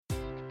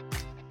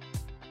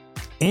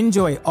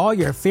Enjoy all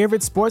your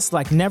favorite sports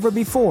like never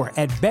before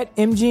at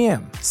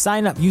BetMGM.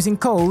 Sign up using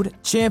code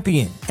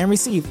CHAMPION and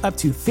receive up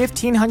to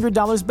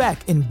 $1,500 back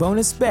in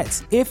bonus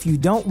bets if you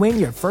don't win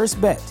your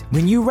first bet.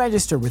 When you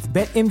register with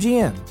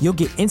BetMGM, you'll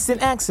get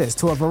instant access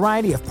to a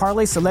variety of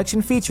parlay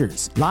selection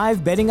features,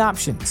 live betting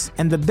options,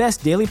 and the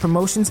best daily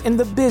promotions in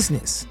the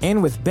business.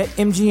 And with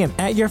BetMGM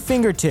at your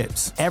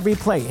fingertips, every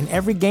play and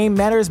every game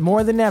matters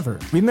more than ever.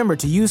 Remember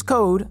to use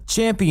code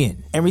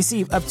CHAMPION and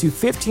receive up to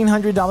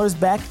 $1,500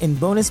 back in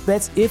bonus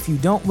bets if you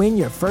don't win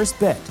your first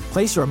bet.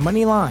 Place your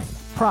money line,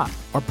 prop,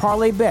 or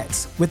parlay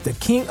bets with the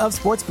king of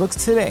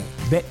sportsbooks today.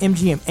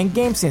 BetMGM and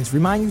GameSense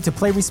remind you to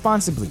play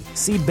responsibly.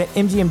 See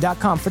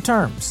BetMGM.com for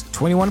terms.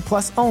 21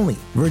 plus only.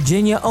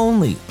 Virginia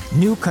only.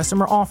 New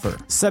customer offer.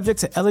 Subject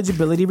to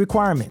eligibility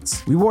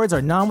requirements. Rewards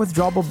are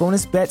non-withdrawable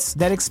bonus bets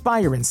that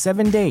expire in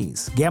 7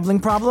 days. Gambling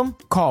problem?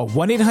 Call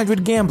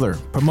 1-800-GAMBLER.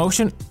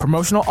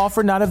 Promotional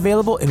offer not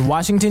available in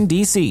Washington,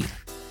 D.C.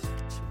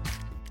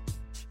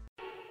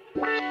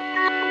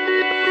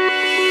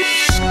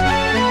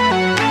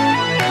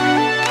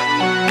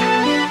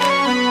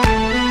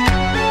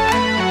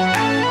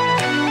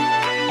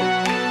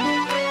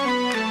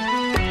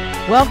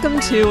 Welcome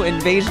to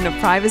Invasion of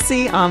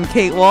Privacy. I'm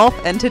Kate Wolf,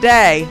 and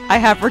today I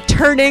have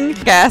returning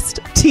guest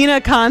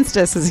Tina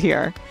Constas is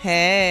here.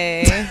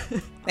 Hey,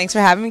 thanks for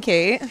having me,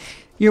 Kate.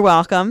 You're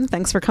welcome.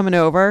 Thanks for coming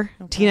over.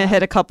 Okay. Tina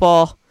hit a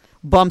couple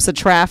bumps of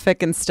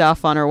traffic and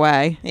stuff on her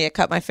way. Yeah,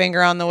 cut my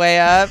finger on the way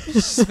up.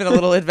 It's been a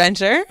little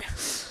adventure.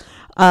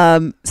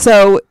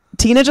 So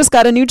Tina just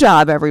got a new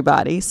job,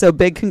 everybody. So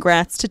big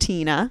congrats to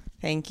Tina.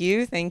 Thank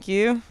you. Thank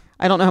you.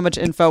 I don't know how much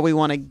info we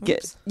want to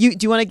get. Do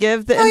you want to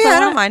give the info? Yeah, I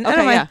don't mind. Okay, I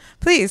don't mind. Yeah.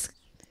 Please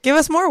give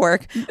us more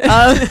work.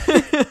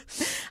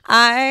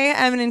 I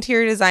am an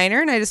interior designer,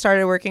 and I just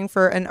started working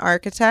for an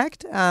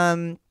architect.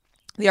 The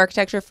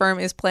architecture firm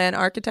is Plan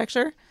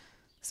Architecture.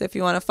 So if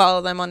you want to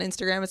follow them on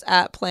Instagram, it's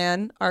at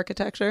Plan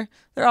Architecture.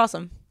 They're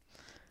awesome.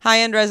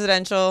 High-end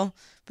residential,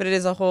 but it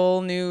is a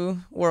whole new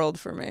world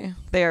for me.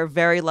 They are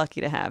very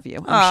lucky to have you.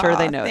 I'm sure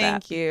they know that.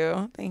 Thank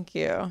you. Thank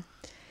you.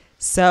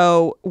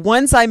 So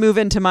once I move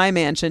into my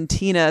mansion,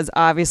 Tina is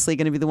obviously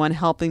going to be the one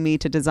helping me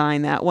to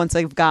design that once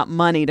I've got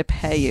money to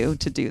pay you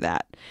to do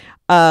that.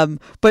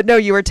 But no,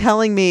 you were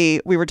telling me,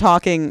 we were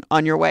talking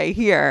on your way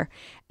here,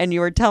 and you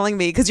were telling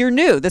me, because you're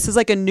new, this is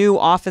like a new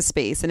office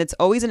space, and it's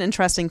always an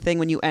interesting thing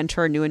when you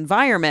enter a new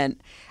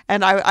environment.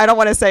 And I don't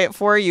want to say it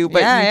for you,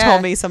 but you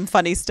told me some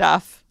funny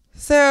stuff.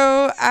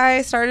 So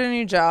I started a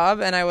new job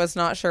and I was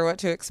not sure what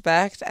to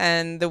expect.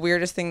 And the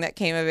weirdest thing that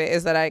came of it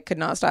is that I could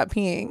not stop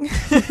peeing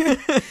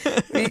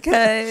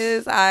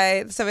because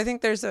I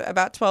think there's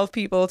about 12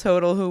 people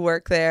total who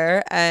work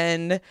there.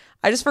 And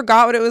I just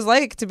forgot what it was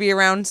like to be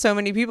around so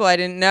many people I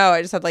didn't know.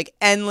 I just had like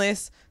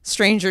endless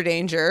stranger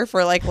danger,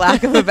 for like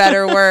lack of a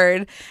better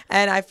word.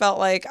 And I felt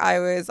like I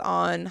was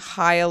on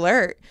high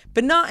alert,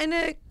 but not in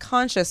a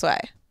conscious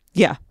way.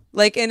 Yeah.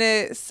 Like in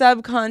a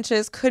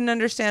subconscious, couldn't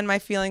understand my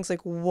feelings.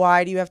 Like,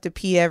 why do you have to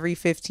pee every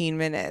 15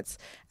 minutes?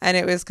 And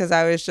it was because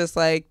I was just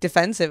like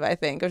defensive, I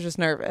think. I was just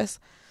nervous.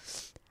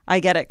 I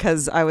get it,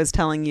 because I was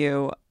telling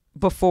you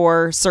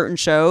before certain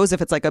shows,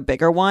 if it's like a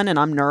bigger one and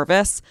I'm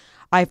nervous,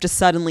 I have to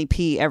suddenly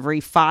pee every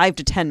 5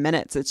 to 10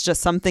 minutes. It's just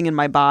something in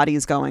my body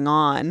is going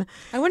on.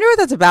 I wonder what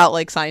that's about,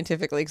 like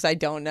scientifically, because I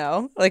don't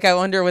know. Like, I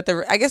wonder what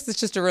I guess it's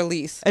just a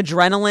release.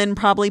 Adrenaline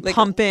probably like,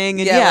 pumping.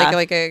 And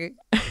like a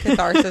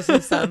catharsis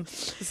of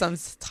some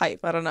type.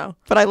 I don't know.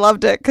 But I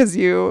loved it because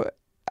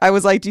I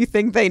was like, do you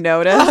think they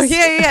noticed? Oh,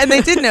 yeah. And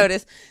they did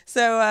notice.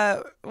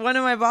 So one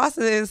of my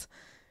bosses,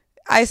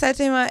 I said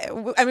to him,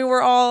 I mean,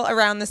 we're all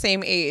around the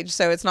same age,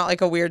 so it's not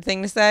like a weird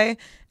thing to say.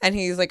 And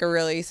he's like a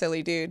really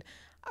silly dude.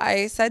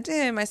 I said to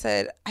him, I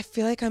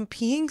feel like I'm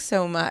peeing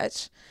so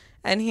much.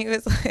 And he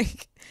was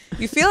like,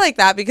 you feel like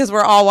that because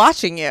we're all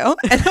watching you.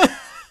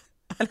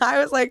 And I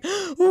was like,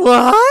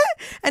 what?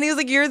 And he was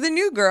like, you're the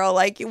new girl,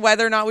 like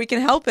whether or not we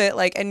can help it.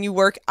 Like, and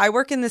I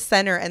work in the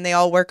center and they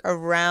all work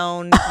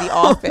around the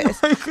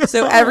office.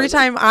 So every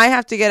time I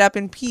have to get up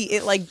and pee,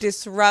 it like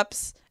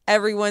disrupts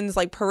everyone's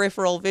like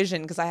peripheral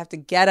vision because I have to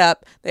get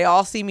up. They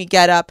all see me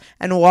get up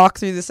and walk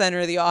through the center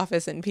of the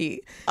office and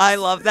pee. I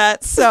love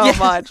that so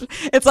much.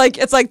 It's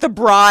like the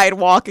bride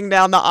walking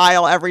down the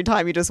aisle every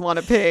time you just want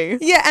to pee.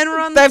 Yeah, and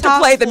we're on the top floor. They have to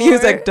play the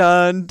music.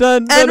 Dun,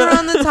 dun, dun. And we're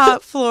on the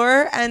top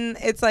floor, and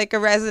it's like a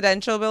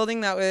residential building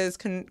that was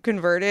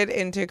converted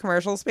into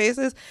commercial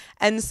spaces.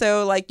 And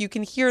so like you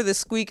can hear the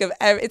squeak of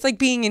it's like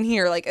being in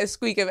here, like a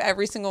squeak of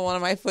every single one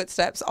of my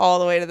footsteps all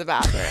the way to the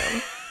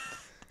bathroom.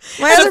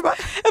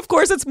 Of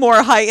course, it's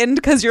more heightened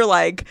because you're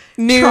like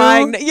new.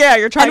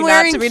 You're trying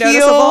not to be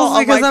noticeable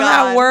because I'm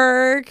at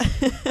work.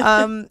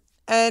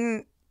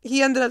 And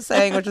he ended up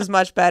saying, which was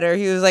much better.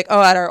 He was like,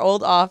 "Oh, at our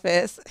old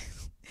office."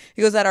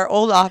 He goes, "At our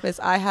old office,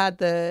 I had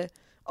the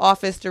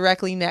office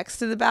directly next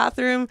to the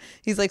bathroom."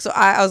 He's like, "So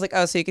I was like,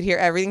 oh, so you could hear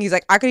everything?" He's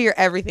like, "I could hear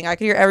everything. I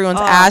could hear everyone's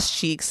ass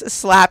cheeks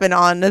slapping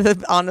onto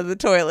the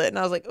toilet." And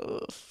I was like,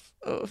 "Oof,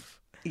 oof."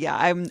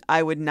 Yeah,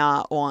 I would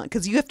not want,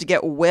 because you have to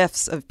get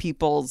whiffs of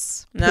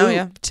people's No, poop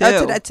yeah.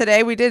 too.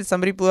 Today we did.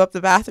 Somebody blew up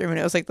the bathroom, and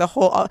it was like the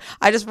whole.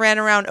 I just ran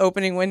around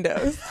opening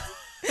windows.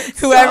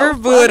 Whoever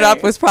blew it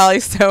up was probably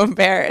so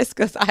embarrassed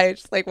because I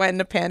just like went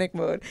into panic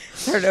mode,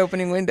 started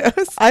opening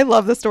windows. I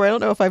love the story. I don't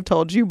know if I've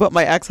told you, but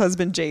my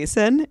ex-husband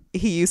Jason,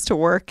 he used to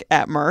work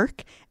at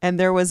Merck, and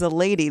there was a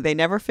lady, they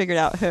never figured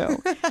out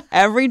who.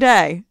 Every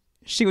day,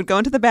 she would go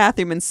into the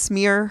bathroom and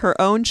smear her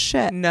own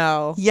shit.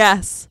 No.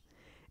 Yes.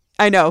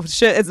 I know.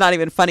 Shit, it's not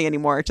even funny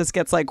anymore. It just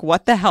gets like,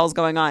 what the hell's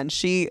going on?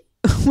 She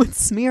would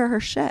smear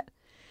her shit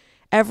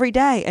every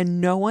day,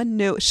 and no one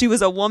knew. She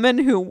was a woman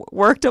who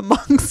worked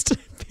amongst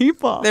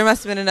people. There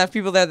must have been enough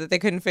people there that they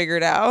couldn't figure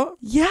it out.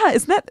 Yeah,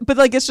 isn't that? But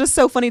like, it's just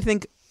so funny to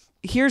think,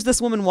 here's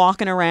this woman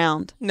walking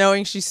around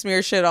Knowing she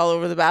smears shit all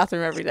over the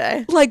bathroom every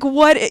day. like,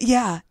 what?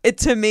 Yeah,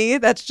 to me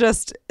that's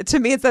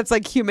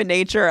like human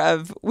nature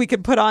of, we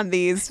could put on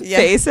these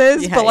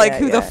faces, Yeah, but like, yeah,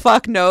 who yeah. the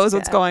fuck knows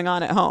what's Yeah. going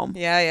on at home?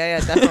 Yeah,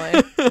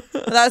 definitely. Well,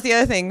 that was the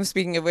other thing.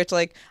 Speaking of which,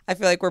 like, I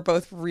feel like we're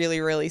both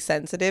really, really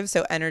sensitive.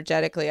 So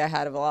energetically, I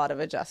had a lot of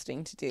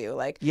adjusting to do.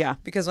 Like, Yeah.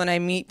 because when I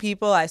meet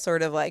people, I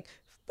sort of like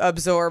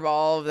absorb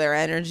all of their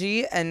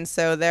energy. And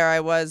so there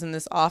I was in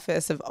this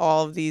office of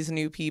all of these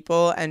new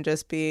people and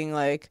just being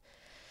like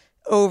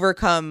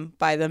overcome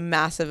by the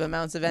massive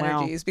amounts of Wow.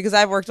 energies because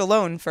I've worked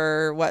alone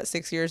for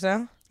 6 years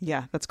now.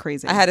 Yeah, that's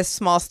crazy. I had a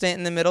small stint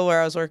in the middle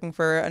where I was working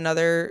for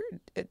another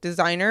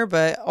designer,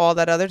 but all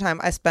that other time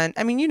I spent,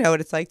 I mean, you know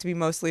what it's like to be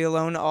mostly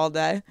alone all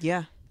day.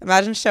 Yeah.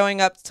 Imagine showing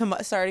up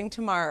starting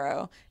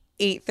tomorrow,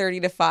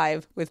 8:30 to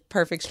 5 with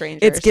perfect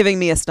strangers. It's giving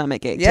me a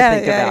stomach ache Yeah, to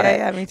think yeah, about yeah, it.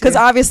 yeah, me too. Because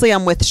obviously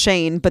I'm with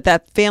Shane, but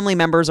that family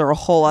members are a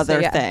whole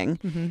other yeah.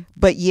 thing.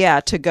 But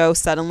yeah, to go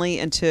suddenly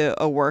into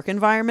a work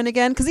environment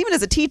again, because even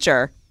as a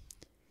teacher,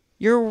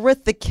 you're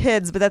with the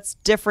kids, but that's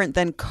different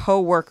than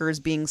coworkers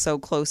being so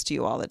close to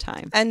you all the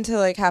time. And to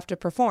like have to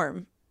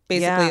perform.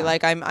 Basically, Yeah.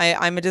 like I'm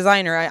a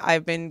designer.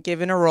 I've been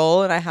given a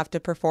role and I have to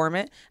perform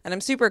it. And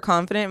I'm super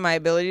confident in my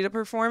ability to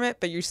perform it,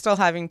 but you're still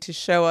having to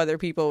show other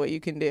people what you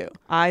can do.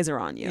 Eyes are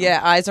on you. Yeah,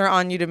 eyes are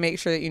on you to make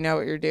sure that you know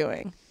what you're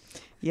doing.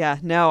 Yeah,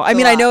 no. I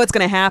mean, I know it's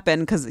going to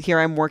happen because here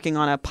I'm working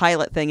on a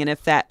pilot thing. And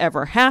if that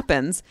ever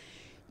happens,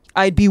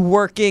 I'd be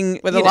working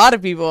With a lot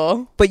of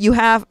people. But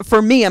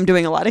for me, I'm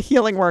doing a lot of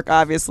healing work,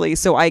 obviously,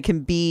 so I can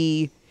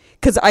be,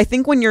 because I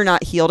think when you're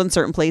not healed in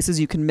certain places,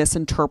 you can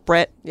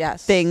misinterpret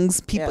Yes. things,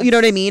 people, Yes. you know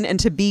what I mean? And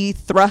to be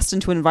thrust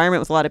into an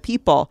environment with a lot of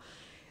people,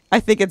 I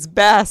think it's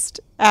best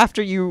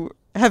after you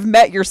have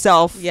met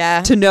yourself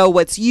Yeah. to know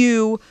what's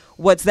you,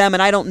 what's them,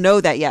 and I don't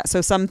know that yet.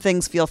 So some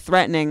things feel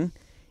threatening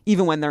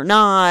even when they're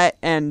not,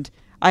 and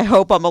I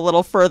hope I'm a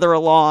little further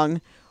along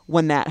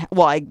when I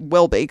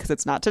will be, because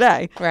it's not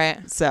today. Right.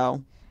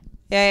 So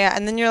Yeah.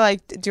 And then you're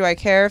like, do I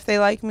care if they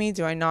like me?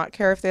 Do I not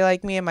care if they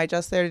like me? Am I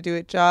just there to do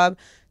a job?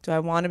 Do I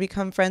want to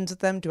become friends with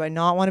them? Do I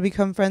not want to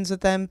become friends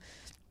with them?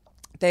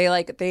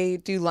 They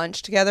do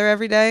lunch together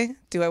every day.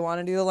 Do I want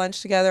to do the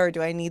lunch together, or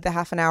do I need the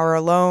half an hour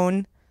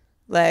alone?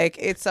 Like,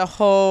 it's a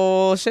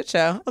whole shit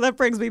show. well, that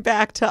brings me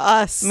back to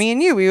us. Me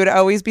and you, we would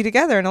always be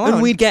together and alone.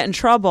 And we'd get in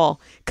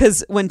trouble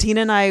because when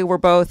Tina and I were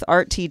both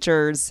art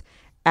teachers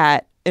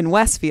in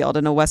Westfield,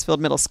 in a Westfield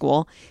middle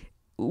school,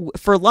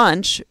 for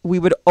lunch,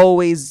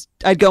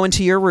 I'd go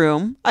into your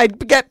room,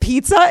 I'd get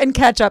pizza and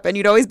ketchup, and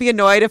you'd always be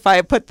annoyed if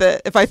I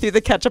threw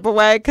the ketchup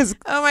away because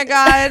Oh my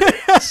God.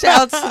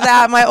 Shouts to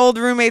that. My old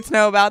roommates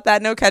know about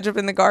that. No ketchup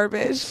in the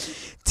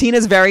garbage.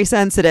 Tina's very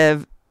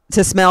sensitive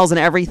to smells and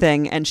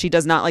everything, and she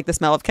does not like the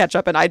smell of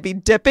ketchup, and I'd be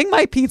dipping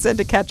my pizza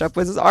into ketchup,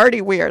 which is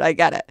already weird. I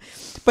get it.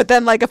 But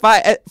then like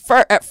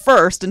at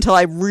first, until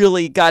I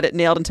really got it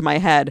nailed into my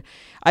head,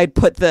 I'd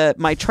put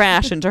my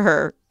trash into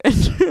her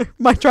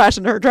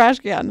trash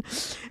can,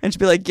 and she'd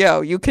be like, yo,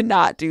 you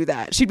cannot do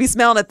that. She'd be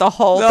smelling it the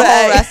whole The day.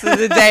 whole rest of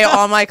the day,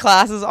 all my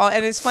classes,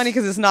 and it's funny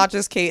because it's not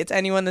just Kate, it's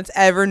anyone that's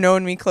ever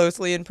known me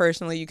closely and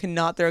personally. You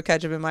cannot throw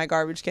ketchup in my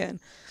garbage can.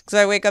 So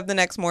I wake up the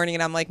next morning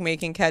and I'm like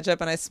making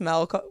ketchup and I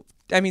smell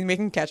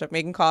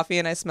making coffee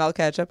and I smell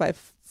ketchup. I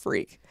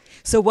freak.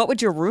 So what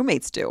would your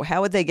roommates do? How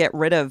would they get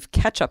rid of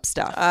ketchup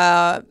stuff?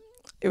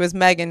 It was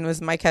Megan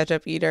was my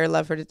ketchup eater.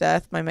 Love her to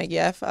death. My Meg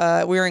F.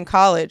 We were in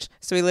college,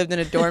 so we lived in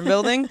a dorm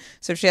building.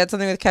 So if she had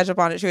something with ketchup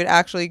on it, she would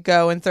actually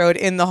go and throw it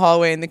in the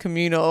hallway in the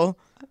communal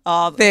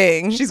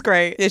thing. She's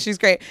great. Yeah, she's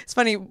great. It's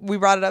funny. We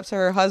brought it up to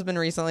her husband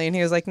recently, and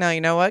he was like, "No,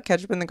 you know what?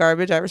 Ketchup in the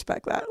garbage. I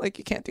respect that. Like,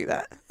 you can't do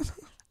that."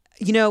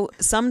 You know,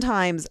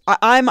 sometimes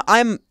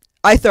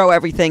I throw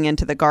everything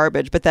into the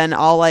garbage, but then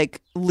I'll like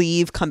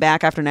leave, come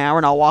back after an hour,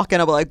 and I'll walk in.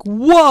 I'll be like,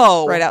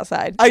 "Whoa!" Right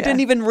outside. I Yeah. didn't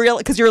even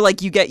realize, because you're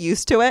like, you get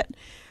used to it.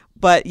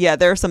 But yeah,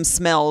 there are some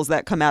smells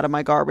that come out of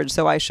my garbage,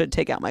 so I should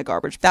take out my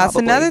garbage. That's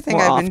probably another thing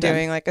more I've often. been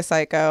doing like a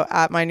psycho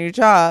at my new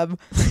job.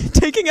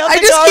 taking out I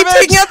the just garbage. keep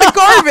taking out the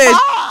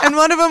garbage. And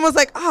one of them was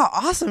like, oh,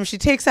 awesome. She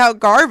takes out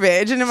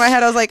garbage. And in my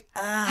head, I was like,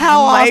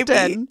 How might be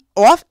often?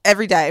 off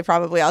every day,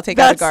 probably. I'll take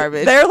out the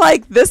garbage. They're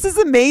like, this is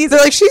amazing. They're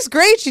like, she's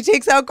great. She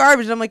takes out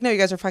garbage. And I'm like, no, you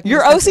guys are fucking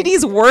Your disgusting.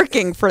 OCD's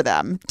working for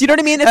them. Do you know what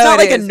I mean? It's Oh, not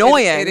it like is.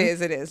 annoying. It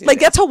is. It Like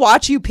is. get to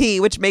watch you pee,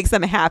 which makes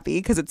them happy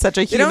because it's such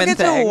a They human don't get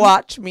thing. to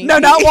watch me. No,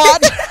 pee. not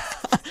watch.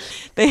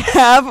 They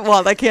have.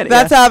 Well, they can't.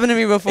 That's happened to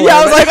me before. Yeah,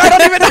 I was but- like, I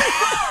don't even know.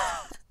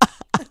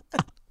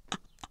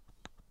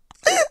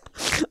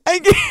 I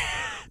can't.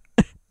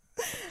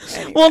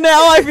 Well,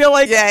 now I feel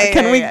like, Yeah,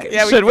 can we?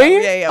 yeah, Should we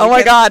we? can. Yeah, Oh we my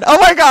can. god! Oh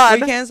my god!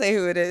 We can't say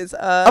who it is.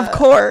 Of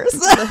course.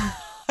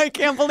 I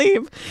can't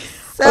believe.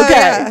 So, Okay.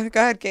 yeah. Go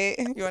ahead, Kate.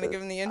 You want to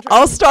give him the intro?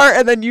 I'll start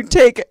and then you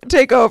take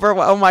over.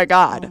 Oh my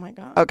god. Oh my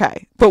god.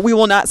 Okay, but we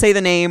will not say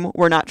the name.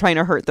 We're not trying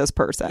to hurt this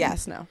person.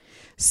 Yes. No.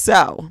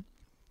 So,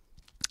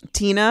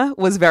 Tina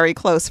was very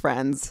close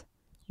friends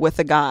with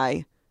a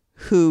guy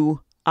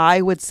who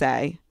I would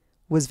say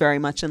was very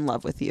much in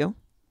love with you.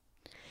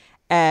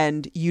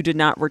 And you did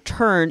not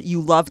return,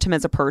 you loved him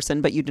as a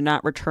person, but you did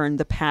not return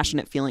the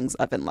passionate feelings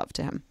of in love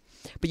to him.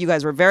 But you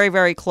guys were very,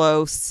 very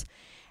close,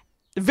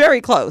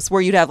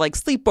 where you'd have like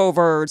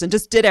sleepovers and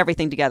just did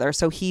everything together.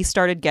 So he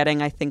started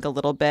getting, I think, a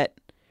little bit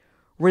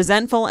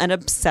resentful and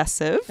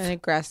obsessive. And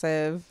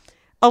aggressive.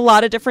 A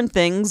lot of different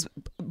things,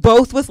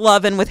 both with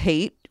love and with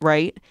hate,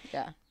 right?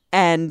 Yeah.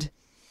 And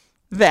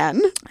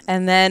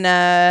then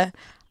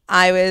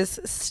I was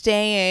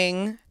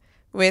staying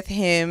with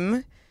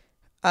him.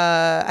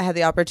 I had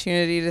the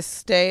opportunity to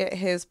stay at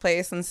his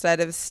place instead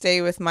of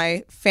stay with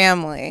my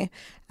family.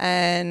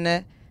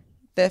 And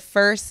the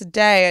first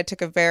day I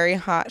took a very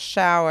hot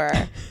shower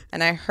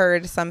and I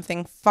heard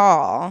something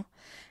fall.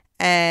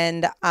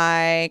 And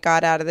I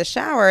got out of the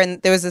shower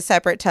and there was a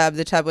separate tub.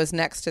 The tub was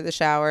next to the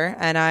shower.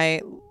 And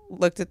I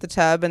looked at the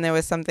tub and there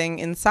was something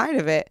inside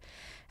of it.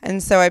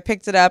 And so I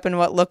picked it up and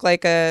what looked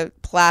like a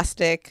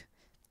plastic,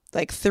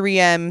 like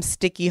 3M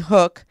sticky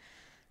hook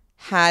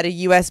had a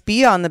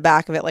USB on the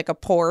back of it, like a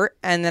port.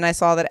 And then I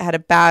saw that it had a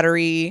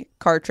battery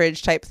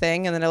cartridge type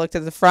thing. And then I looked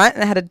at the front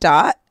and it had a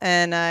dot.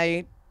 And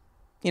I,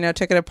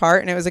 took it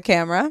apart and it was a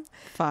camera.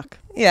 fuck.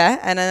 Yeah.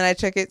 And then I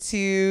took it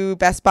to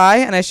Best Buy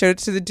and I showed it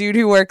to the dude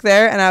who worked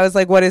there. And I was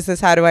like, what is this?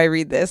 How do I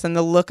read this? And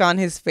the look on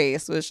his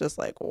face was just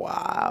like,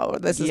 wow,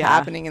 this is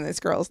happening in this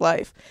girl's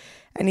life.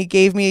 And he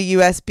gave me a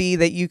USB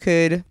that you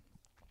could,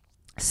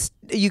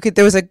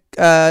 there was a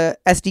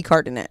SD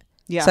card in it.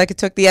 Yeah. So I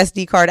took the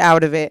SD card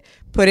out of it,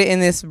 put it in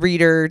this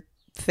reader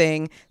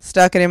thing,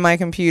 stuck it in my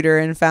computer,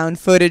 and found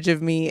footage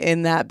of me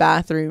in that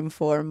bathroom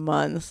for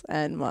months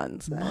and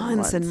months.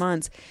 And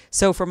months.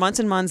 So for months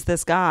and months,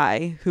 this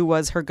guy who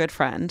was her good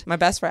friend, My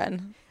best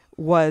friend.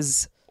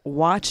 was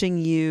watching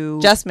you,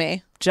 Just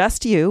me.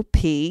 just you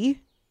pee,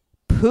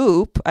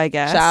 poop, I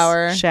guess,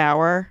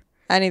 shower.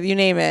 You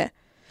name it.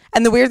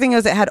 And the weird thing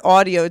is it had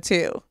audio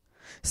too.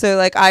 So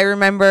like I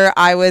remember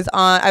I was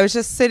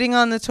just sitting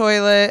on the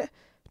toilet,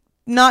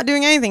 not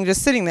doing anything,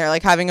 just sitting there,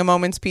 like having a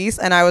moment's peace.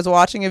 And I was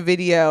watching a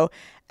video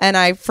and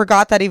I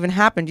forgot that even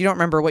happened. You don't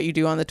remember what you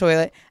do on the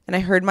toilet. And I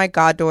heard my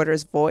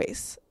goddaughter's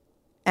voice.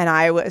 And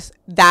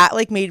that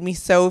like made me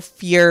so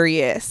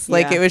furious.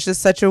 Like Yeah. it was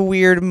just such a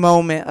weird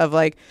moment of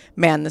like,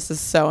 man, this is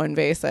so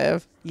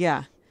invasive.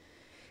 Yeah.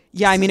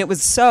 Yeah. I mean, it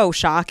was so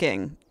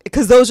shocking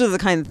because those are the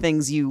kind of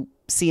things you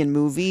see in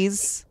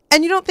movies.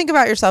 And you don't think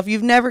about yourself.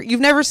 You've never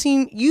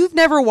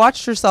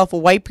watched yourself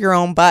wipe your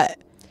own butt.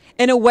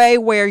 In a way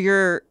where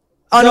you're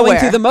Unaware. going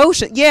through the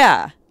motion.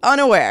 Yeah.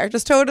 Unaware,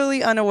 just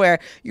totally unaware.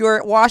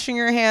 You're washing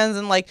your hands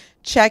and like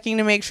checking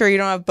to make sure you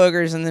don't have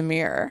boogers in the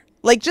mirror.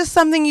 Like just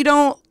something you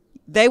don't.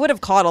 They would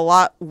have caught a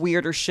lot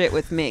weirder shit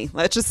with me.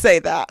 Let's just say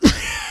that.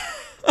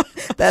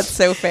 That's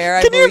so fair.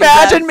 I Can you believe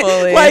that imagine me,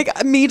 fully.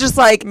 like me just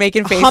like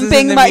Making faces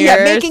humping in the yeah,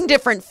 mirrors? making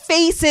different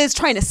faces,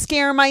 trying to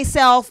scare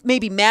myself,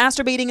 maybe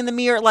masturbating in the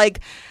mirror. Like,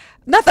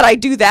 not that I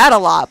do that a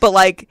lot, but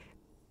like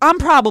I'm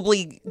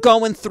probably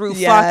going through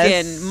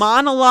Yes. fucking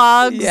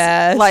monologues.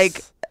 Yes.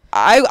 Like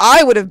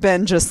I would have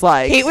been just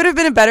like Kate would have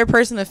been a better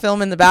person to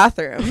film in the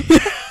bathroom.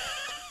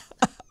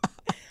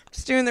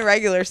 Just doing the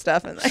regular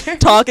stuff in there.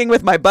 talking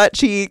with my butt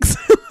cheeks.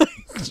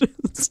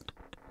 Just-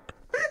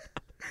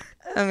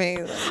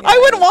 Amazing. I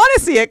wouldn't want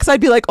to see it because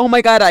I'd be like, oh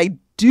my God, I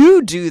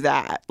do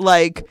that.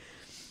 Like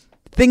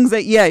things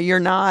that, you're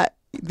not,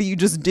 that you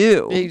just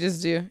do. Yeah, you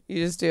just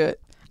do it.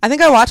 I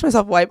think I watched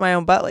myself wipe my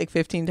own butt like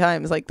 15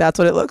 times. Like that's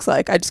what it looks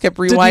like. I just kept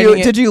rewinding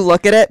it. Did you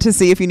look at it to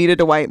see if you needed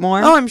to wipe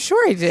more? Oh, I'm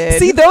sure I did.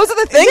 See, those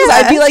are the things. Yeah.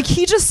 I'd be like,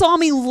 he just saw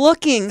me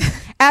looking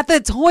at the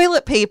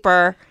toilet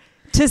paper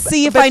to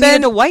see if I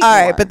needed to wipe all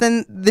more. right, but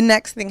then the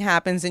next thing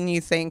happens and you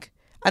think,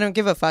 I don't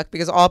give a fuck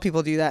because all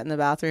people do that in the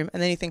bathroom.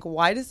 And then you think,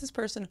 why does this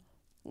person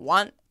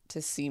want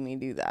to see me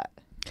do that?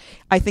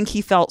 I think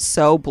he felt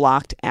so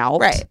blocked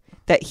out Right.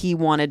 that he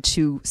wanted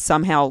to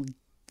somehow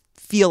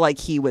feel like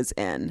he was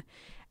in.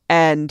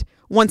 And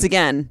once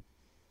again,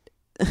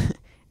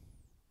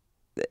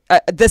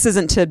 this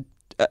isn't to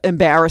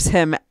embarrass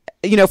him.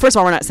 You know, first of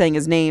all, we're not saying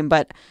his name,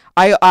 but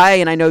I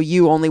and I know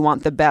you only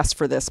want the best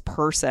for this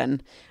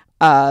person.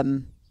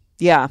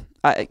 yeah,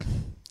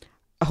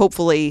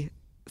 hopefully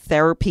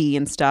therapy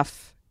and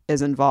stuff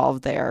is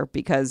involved there,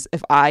 because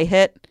if I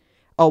hit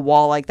a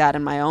wall like that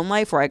in my own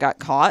life where I got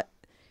caught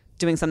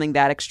doing something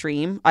that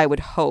extreme, I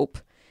would hope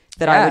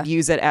that I would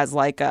use it as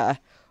like a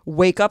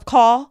wake up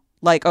call.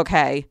 Like,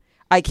 okay,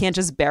 I can't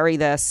just bury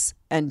this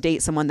and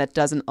date someone that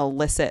doesn't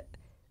elicit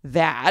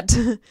that.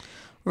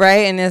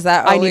 Right. And is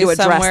that always I need to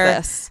address somewhere,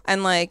 this.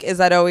 and like, is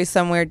that always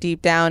somewhere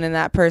deep down and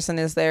that person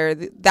is there?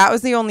 That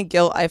was the only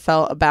guilt I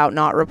felt about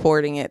not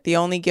reporting it. The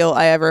only guilt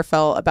I ever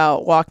felt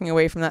about walking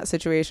away from that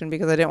situation,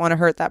 because I didn't want to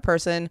hurt that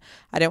person.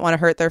 I didn't want to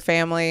hurt their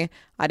family.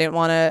 I didn't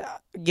want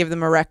to give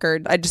them a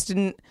record.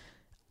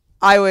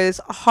 I was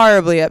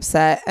horribly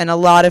upset, and a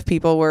lot of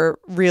people were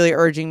really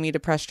urging me to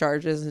press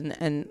charges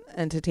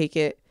and to take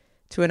it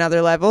to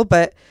another level,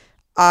 but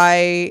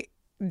I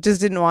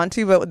just didn't want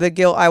to. But the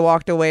guilt I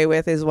walked away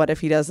with is, what if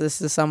he does this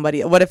to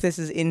somebody? What if this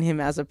is in him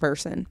as a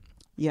person?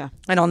 Yeah.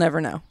 And I'll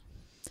never know.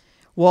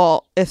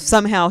 Well, if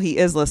somehow he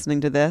is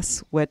listening to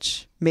this,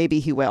 which maybe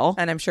he will.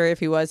 And I'm sure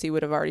if he was, he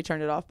would have already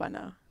turned it off by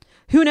now.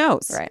 Who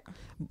knows? Right.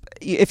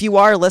 If you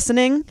are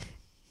listening,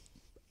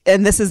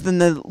 and this is in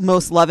the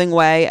most loving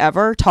way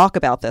ever, talk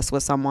about this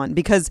with someone,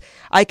 because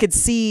I could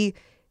see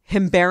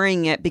him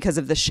burying it because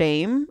of the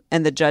shame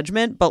and the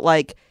judgment. But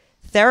like,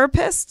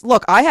 therapists,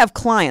 look, I have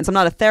clients. I'm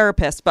not a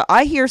therapist, but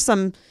I hear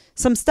some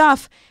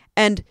stuff,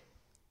 and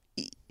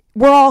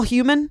we're all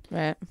human.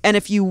 Right. And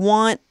if you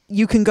want,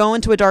 you can go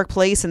into a dark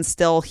place and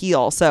still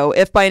heal. So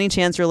if by any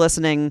chance you're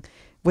listening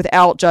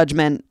without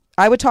judgment,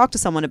 I would talk to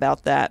someone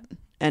about that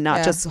and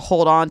not just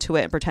hold on to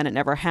it and pretend it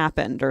never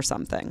happened or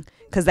something.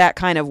 Because that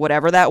kind of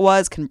whatever that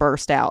was can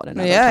burst out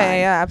another time.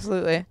 Yeah,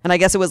 absolutely. And I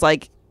guess it was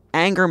like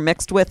anger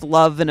mixed with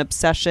love and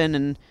obsession.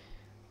 And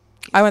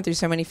I went through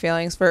so many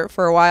feelings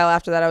for a while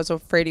after that. I was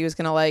afraid he was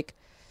going to like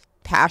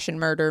passion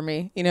murder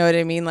me. You know what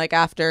I mean? Like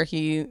after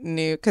he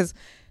knew, because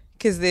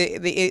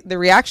the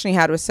reaction he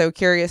had was so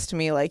curious to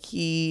me. Like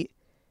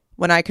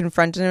when I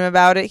confronted him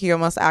about it, he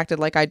almost acted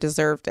like I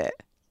deserved it.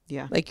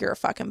 yeah. Like, you're a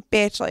fucking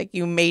bitch. Like,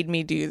 you made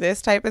me do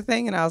this type of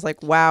thing. And I was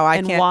like, wow,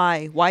 I can't.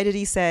 Why? Why did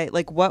he say,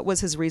 like, what was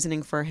his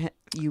reasoning for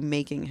you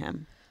making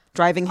him?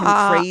 Driving him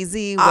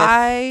crazy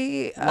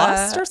with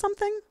lust or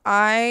something?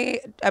 I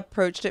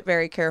approached it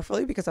very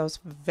carefully because I was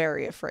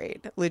very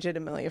afraid,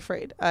 legitimately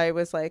afraid. I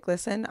was like,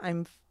 listen,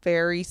 I'm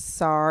very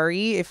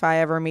sorry if I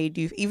ever made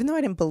you, even though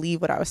I didn't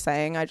believe what I was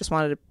saying, I just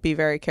wanted to be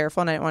very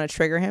careful and I didn't want to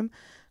trigger him.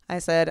 I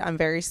said, I'm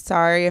very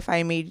sorry if I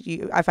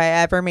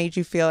ever made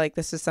you feel like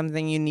this is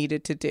something you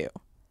needed to do.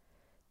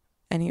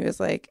 And he was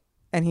like,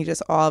 and he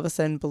just all of a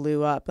sudden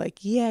blew up like,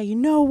 yeah, you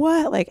know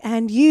what? Like,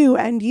 and you.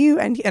 And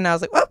I was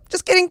like, well,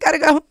 just kidding. Gotta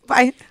go.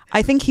 Bye.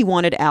 I think he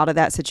wanted out of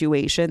that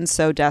situation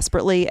so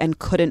desperately and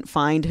couldn't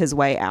find his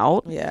way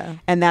out. Yeah.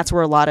 And that's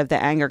where a lot of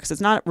the anger, because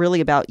it's not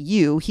really about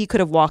you. He could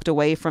have walked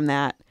away from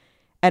that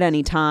at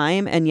any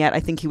time. And yet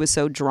I think he was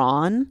so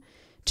drawn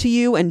to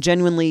you and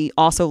genuinely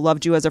also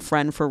loved you as a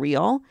friend for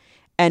real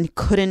and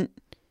couldn't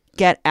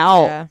get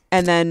out. Yeah.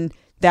 And then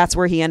that's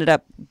where he ended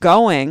up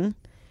going.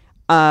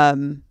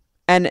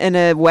 And in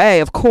a way,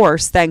 of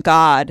course, thank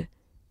God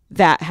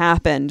that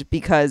happened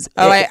because...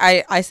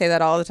 I say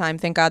that all the time.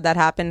 Thank God that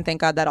happened. Thank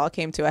God that all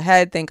came to a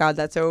head. Thank God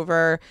that's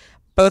over.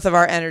 Both of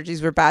our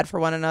energies were bad for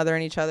one another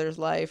in each other's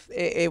life.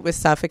 It was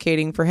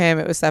suffocating for him.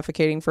 It was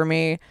suffocating for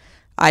me.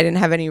 I didn't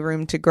have any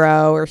room to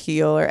grow or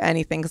heal or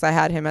anything because I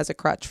had him as a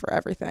crutch for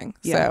everything.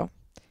 Yeah. So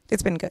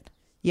it's been good.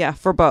 Yeah,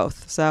 for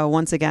both. So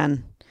once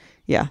again...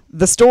 Yeah,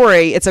 the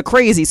story, it's a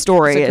crazy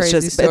story.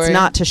 It's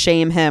not to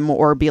shame him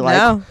or be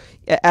like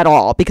at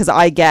all, because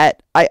I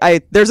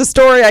there's a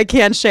story I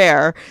can't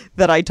share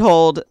that I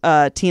told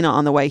Tina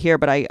on the way here,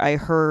 but I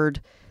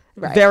heard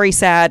very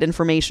sad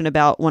information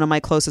about one of my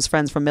closest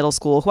friends from middle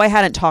school who I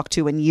hadn't talked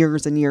to in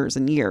years and years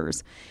and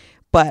years.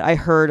 But I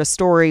heard a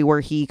story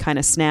where he kind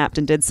of snapped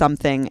and did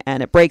something,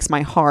 and it breaks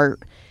my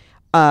heart.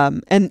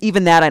 And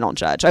even that I don't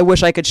judge. I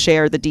wish I could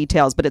share the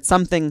details, but it's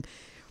something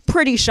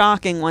pretty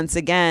shocking once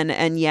again,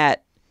 and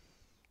yet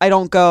I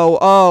don't go,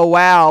 oh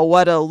wow,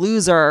 what a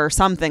loser or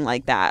something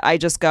like that. I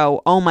just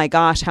go, oh my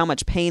gosh, how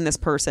much pain this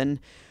person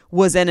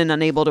was in and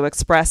unable to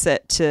express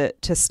it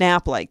to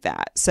snap like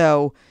that.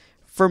 So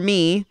for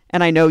me,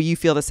 and I know you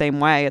feel the same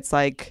way, it's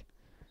like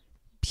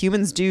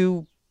humans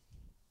do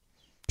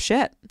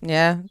shit.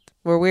 Yeah,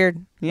 we're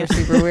weird. Yeah.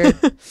 We're super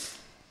weird.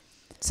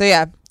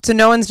 So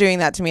no one's doing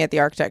that to me at the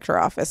architecture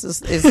office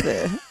is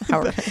the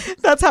how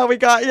that's how we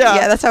got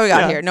that's how we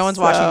got here. No one's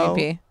watching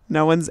me pee.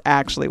 No one's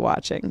actually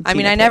watching. I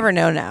mean, I never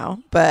know now,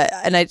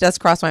 and it does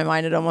cross my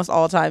mind at almost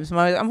all times.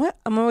 I'm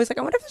always like,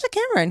 I wonder if there's a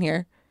camera in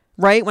here.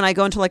 Right, when I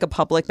go into like a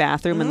public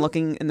bathroom and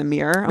looking in the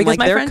mirror, I'm because like,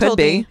 my there friend could told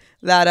be me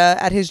that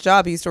at his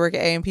job, he used to work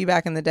at A&P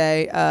back in the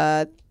day.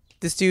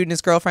 This dude and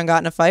his girlfriend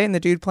got in a fight, and the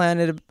dude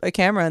planted a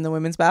camera in the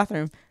women's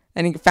bathroom,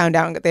 and they found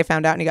out,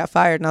 and he got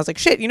fired. And I was like,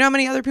 shit, you know how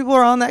many other people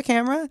are on that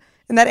camera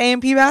in that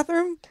A&P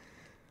bathroom?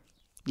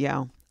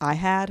 Yeah,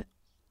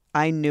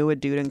 I knew a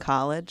dude in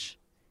college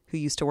who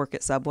used to work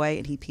at Subway,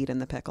 and he peed in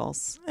the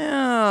pickles.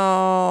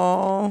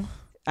 Oh,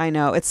 I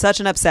know, it's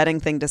such an upsetting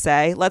thing to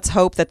say. Let's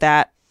hope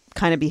that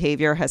kind of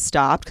behavior has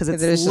stopped because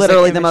it's just,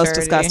 literally like, the most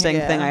immaturity. disgusting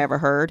Yeah. thing I ever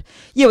heard.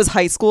 Yeah, it was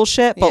high school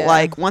shit, but Yeah.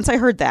 like once I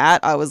heard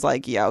that, I was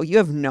like, yo, you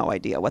have no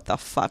idea what the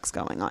fuck's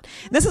going on.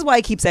 And this is why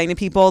I keep saying to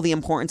people the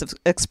importance of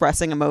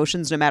expressing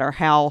emotions no matter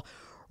how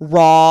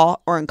raw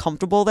or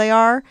uncomfortable they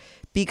are,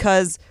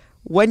 because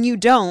when you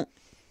don't,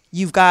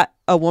 you've got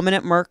a woman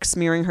at Merck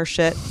smearing her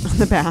shit in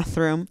the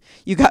bathroom.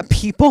 You got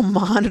people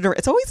monitor.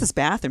 It's always this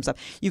bathroom stuff.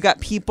 You got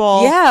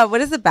people. Yeah, what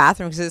is the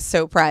bathroom? Because it's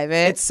so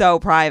private. It's so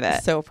private.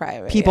 It's so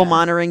private. People yeah.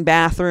 monitoring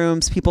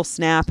bathrooms, people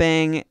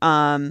snapping.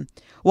 Well,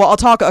 I'll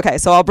talk. Okay,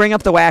 so I'll bring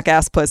up the whack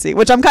ass pussy,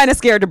 which I'm kind of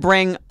scared to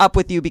bring up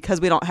with you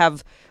because we don't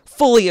have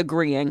fully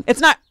agreeing.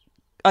 It's not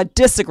a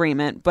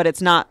disagreement, but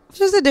it's not. It's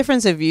just a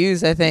difference of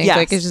views, I think. Yes.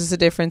 Like, it's just a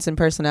difference in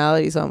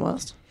personalities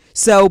almost.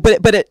 So, but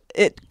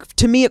it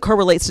to me it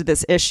correlates to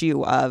this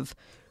issue of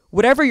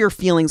whatever your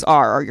feelings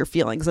are your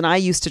feelings, and I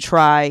used to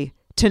try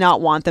to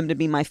not want them to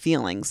be my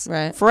feelings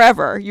Right.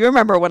 forever. You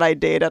remember when I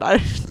dated? I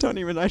didn't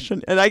even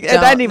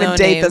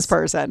date names. this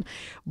person,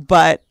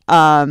 but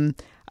I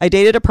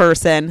dated a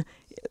person.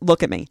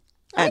 Look at me.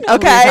 I And, know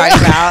who you're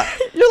talking about.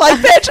 You're like,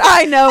 bitch,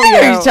 I know I know you.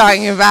 what you're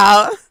talking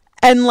about.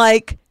 And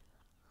like,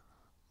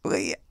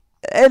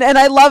 and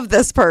I love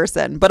this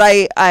person, but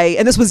I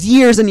and this was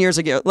years and years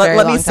ago. Very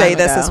Let me long say time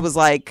this. ago. This was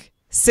like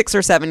 6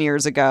 or 7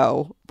 years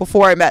ago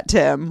before I met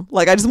Tim.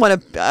 Like, I just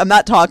want to, I'm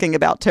not talking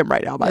about Tim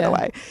right now, by the Yeah.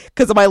 way,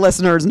 because my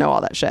listeners know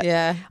all that shit.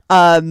 Yeah.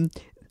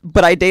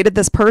 But I dated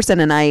this person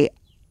and I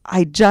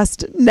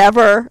just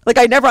never, like,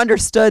 I never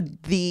understood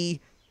the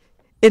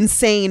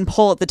insane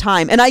pull at the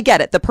time. And I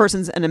get it. The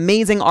person's an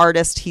amazing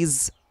artist.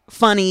 He's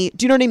funny.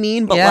 Do you know what I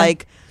mean? But Yeah.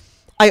 like,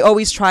 I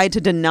always tried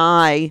to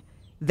deny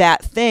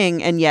that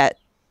thing, and yet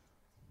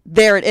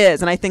there it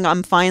is. And I think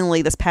I'm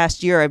finally, this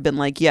past year, I've been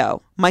like,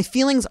 yo, my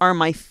feelings are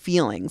my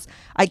feelings.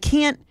 I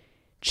can't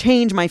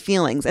change my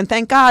feelings. And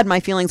thank God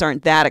my feelings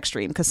aren't that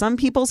extreme, because some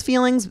people's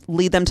feelings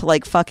lead them to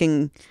like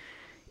fucking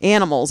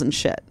animals and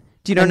shit.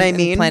 Do you know what I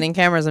mean? Planting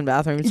cameras in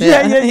bathrooms.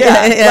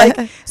 Yeah.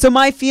 Like, so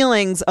my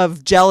feelings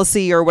of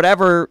jealousy or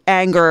whatever,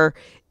 anger,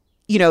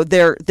 you know,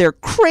 they're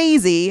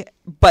crazy,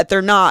 but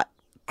they're not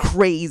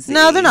crazy.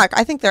 No, they're not.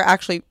 I think they're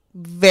actually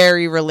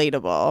very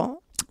relatable.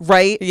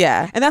 Right?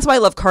 Yeah. And that's why I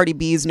love Cardi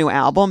B's new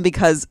album,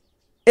 because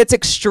it's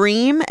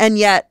extreme, and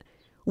yet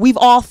we've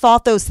all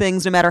thought those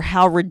things no matter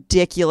how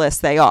ridiculous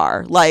they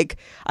are. Like,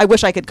 I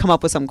wish I could come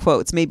up with some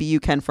quotes. Maybe you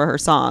can for her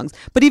songs.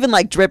 But even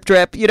like Drip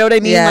Drip, you know what I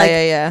mean? Yeah, like,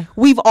 yeah.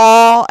 We've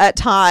all at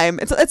time.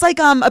 It's like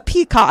a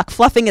peacock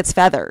fluffing its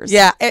feathers.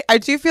 Yeah, I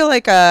do feel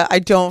like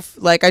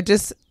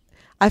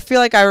I feel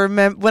like I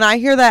remember when I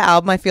hear that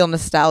album, I feel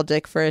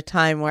nostalgic for a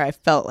time where I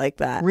felt like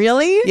that.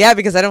 Really? Yeah,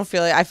 because I don't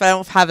feel like I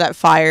don't have that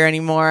fire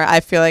anymore.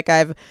 I feel like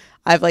I've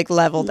like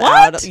leveled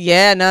What? out.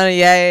 Yeah, no,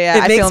 yeah.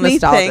 It I makes feel me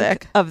nostalgic.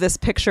 think of this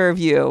picture of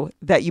you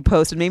that you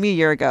posted maybe a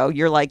year ago.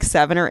 You're like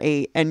 7 or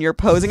 8, and you're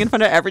posing in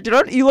front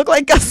of you look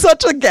like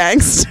such a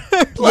gangster.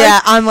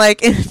 Yeah, I'm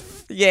like,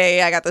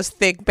 yeah, I got those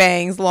thick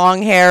bangs,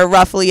 long hair,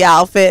 ruffly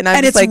outfit, and I'm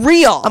and just it's like,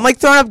 real. I'm like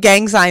throwing up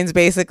gang signs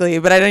basically,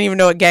 but I don't even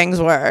know what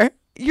gangs were.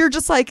 You're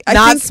just like, Not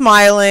I think,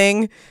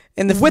 smiling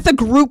in the with a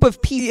group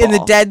of people in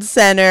the dead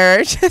center.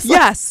 Just like,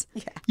 Yes.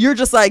 You're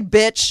just like,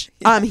 bitch,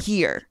 I'm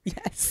here.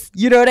 yes.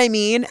 You know what I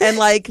mean? And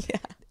like,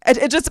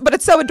 it just, but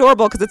it's so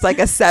adorable because it's like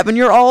a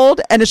 7-year-old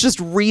and it's just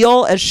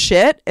real as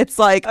shit. It's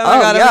like, Oh my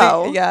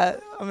God, yo.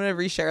 I'm gonna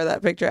reshare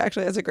that picture.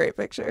 Actually, that's a great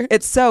picture.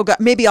 It's so good.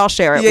 Maybe I'll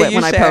share it Yeah, you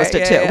when I share post it. it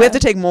Yeah, too. yeah. We have to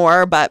take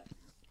more, but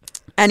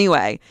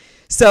anyway.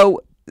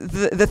 So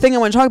the thing I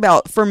want to talk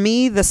about, for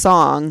me, the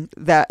song,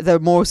 that the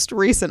most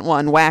recent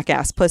one, Whack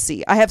Ass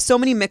Pussy, I have so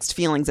many mixed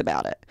feelings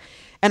about it.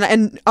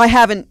 And I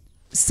haven't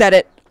said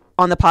it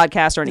on the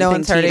podcast or anything. No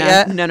one's heard it Tina.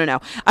 yet? No.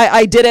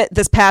 I did it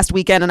this past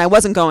weekend and I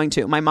wasn't going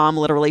to. My mom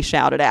literally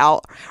shouted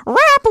out, "Rap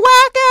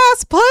whack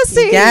ass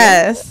pussy."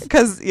 Yes.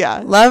 Because,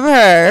 yeah. Love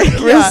her.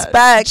 Respect.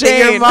 That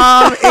your Jane.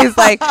 mom is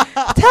like, tell him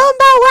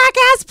about whack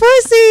ass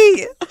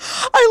pussy.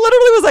 I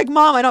literally was like,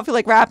 Mom, I don't feel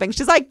like rapping.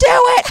 She's like, do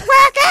it.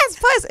 Whack ass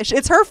pussy.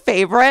 It's her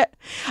favorite.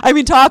 I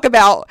mean, talk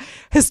about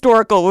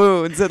historical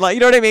wounds and like, you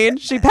know what I mean?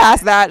 She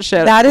passed that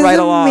shit That is right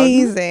along.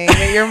 amazing.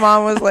 That your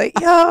mom was like,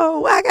 yo,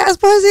 whack ass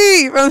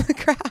pussy from the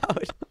crowd.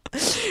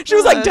 She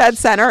was like dead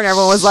center and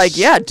everyone was like,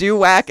 yeah, do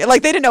whack.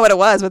 Like, they didn't know what it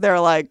was, but they were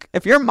like,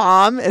 if your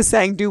mom is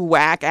saying do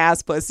whack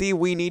ass pussy,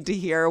 we need to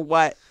hear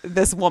what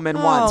this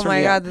woman wants Oh from my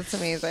you. God, that's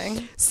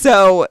amazing.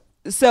 So,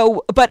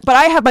 but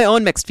I have my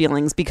own mixed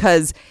feelings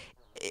because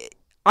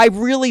I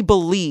really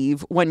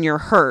believe when you're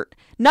hurt,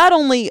 not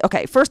only,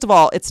 okay, first of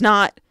all, it's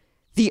not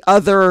the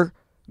other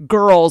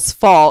girl's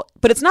fault,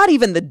 but it's not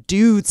even the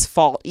dude's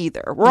fault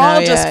either. We're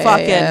all just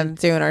fucking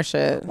doing our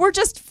shit. we're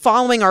just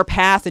following our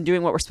path and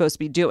doing what we're supposed to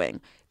be doing.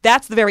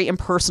 That's the very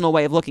impersonal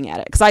way of looking at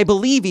it. Because I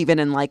believe even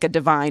in like a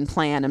divine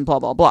plan and blah,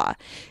 blah, blah,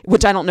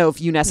 which I don't know if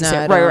you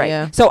necessarily, No, I don't, right.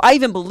 yeah. So I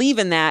even believe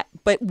in that.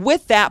 But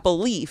with that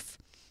belief,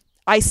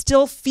 I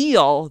still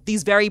feel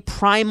these very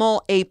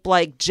primal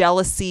ape-like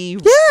jealousy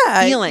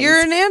feelings. You're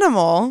an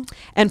animal.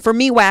 And for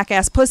me, whack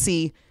ass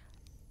pussy,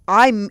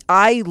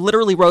 I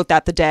literally wrote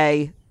that the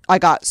day I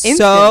got Instantly,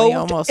 so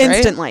almost, right?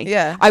 instantly.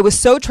 Yeah. I was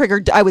so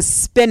triggered. I was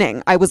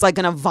spinning. I was like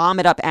going to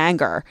vomit up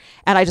anger.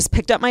 And I just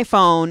picked up my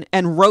phone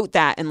and wrote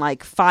that in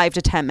like 5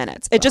 to 10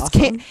 minutes. It just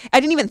came. I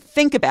didn't even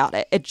think about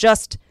it. It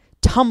just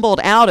tumbled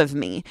out of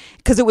me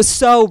because it was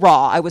so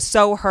raw. I was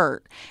so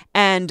hurt.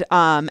 And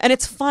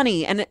it's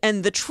funny.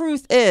 And the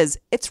truth is,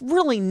 it's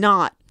really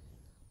not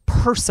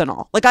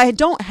personal. Like, I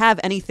don't have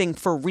anything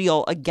for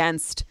real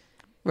against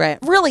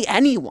really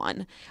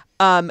anyone.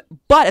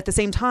 But at the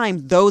same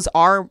time, those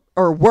are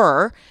or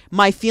were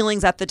my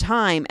feelings at the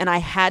time, and I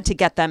had to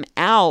get them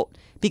out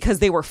because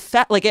they were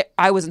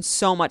I was in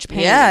so much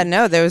pain. Yeah,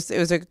 no, it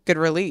was a good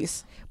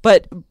release.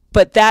 But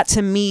that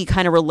to me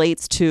kind of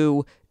relates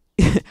to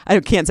I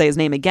can't say his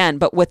name again,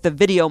 but with the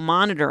video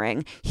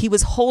monitoring, he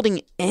was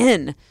holding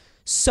in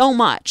so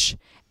much.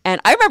 And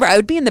I remember I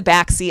would be in the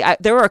back seat.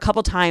 There were a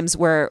couple times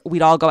where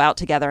we'd all go out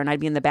together and I'd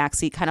be in the back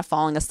seat kind of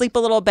falling asleep a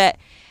little bit,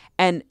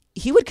 and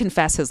he would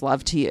confess his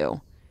love to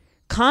you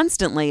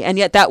constantly, and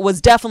yet that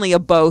was definitely a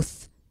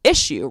both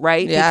issue,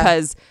 right? Yeah.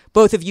 Because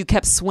both of you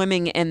kept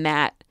swimming in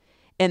that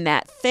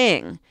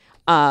thing.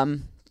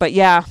 But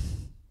yeah,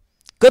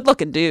 good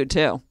looking dude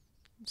too.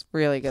 It's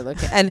really good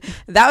looking. And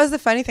that was the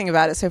funny thing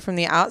about it. So from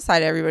the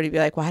outside, everybody would be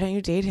like, why don't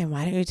you date him?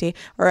 Why don't you date?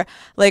 Or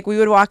like we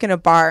would walk in a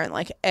bar and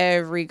like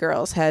every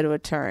girl's head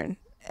would turn.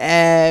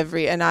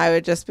 And I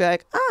would just be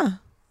like,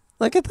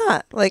 look at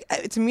that. Like,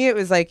 to me, it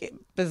was like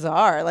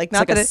bizarre. Like,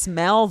 not it's like that a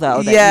smell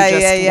though. That yeah, you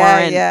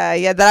just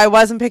weren't. that I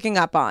wasn't picking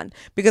up on,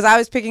 because I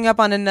was picking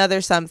up on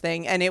another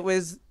something, and it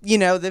was,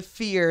 the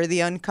fear, the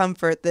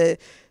uncomfort,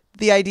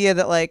 the idea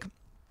that like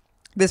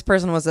this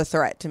person was a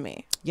threat to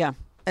me. Yeah.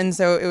 And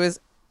so it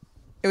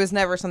was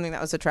never something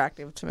that was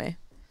attractive to me.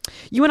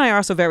 You and I are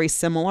also very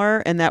similar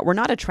in that we're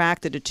not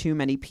attracted to too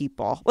many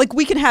people. Like,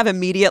 we can have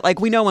immediate,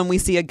 like, we know when we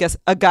see a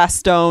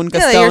Gaston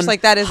Yeah, you're just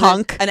like, that is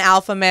hunk. an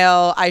alpha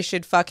male. I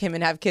should fuck him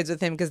and have kids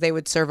with him because they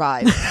would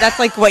survive. That's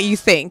like what you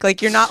think.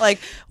 Like, you're not like,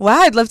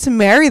 wow, I'd love to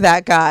marry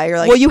that guy. You're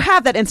like, well, you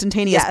have that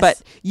instantaneous, Yes.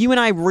 but you and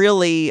I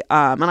really,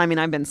 and I mean,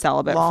 I've been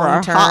celibate for a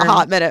Long-term,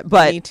 hot minute,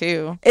 but me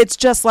too. it's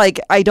just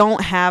like, I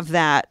don't have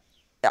that.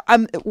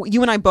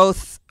 You and I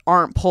both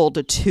aren't pulled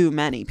to too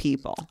many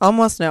people.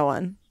 Almost no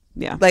one.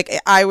 Yeah. Like,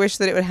 I wish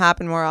that it would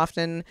happen more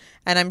often,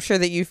 and I'm sure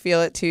that you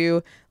feel it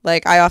too.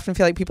 Like, I often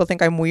feel like people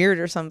think I'm weird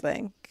or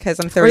something because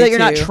I'm 32. Or that you're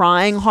not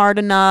trying hard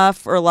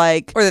enough, or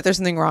like, or that there's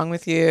something wrong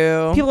with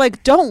you. people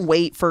like, don't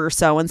wait for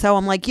so-and-so.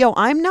 I'm like, yo,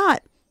 I'm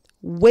not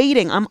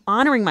waiting. I'm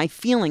honoring my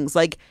feelings.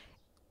 Like,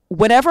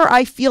 whenever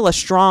I feel a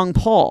strong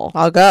pull,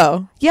 I'll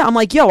go. yeah, I'm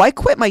like, yo, I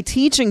quit my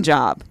teaching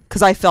job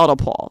because I felt a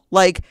pull.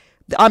 Like,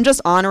 I'm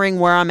just honoring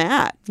where I'm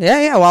at.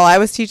 Yeah. While I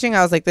was teaching,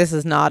 I was like, this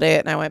is not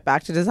it. And I went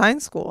back to design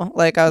school.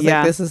 Like, I was Yeah.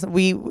 like, this is,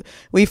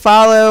 we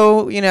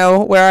follow,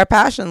 where our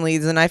passion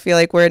leads. And I feel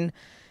like and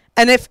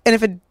if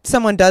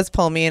someone does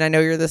pull me, and I know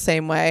you're the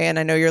same way, and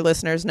I know your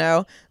listeners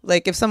know,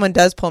 like, if someone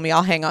does pull me,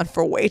 I'll hang on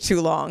for way too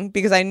long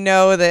because I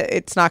know that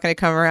it's not going to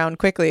come around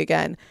quickly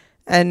again.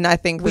 And I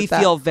think We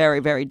feel very,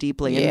 very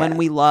deeply. And when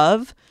we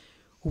love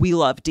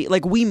deep.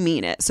 Like, we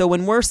mean it. So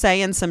when we're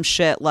saying some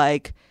shit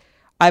like,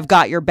 I've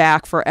got your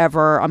back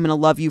forever, I'm going to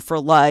love you for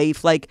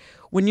life. Like,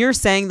 when you're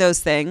saying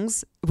those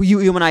things,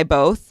 you and I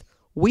both,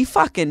 we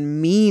fucking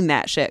mean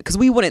that shit, because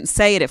we wouldn't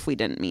say it if we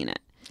didn't mean it.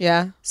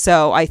 Yeah.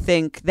 So I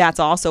think that's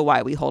also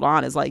why we hold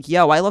on, is like,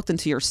 yo, I looked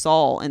into your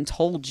soul and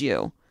told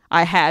you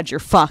I had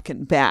your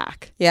fucking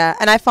back. Yeah.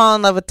 And I fall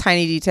in love with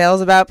tiny details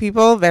about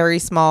people, very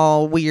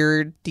small,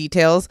 weird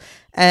details.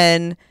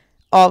 And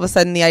all of a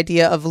sudden the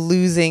idea of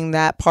losing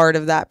that part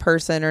of that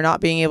person, or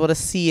not being able to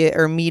see it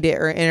or meet it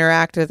or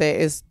interact with it,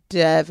 is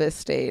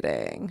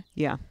devastating.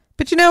 Yeah.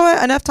 But you know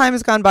what? Enough time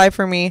has gone by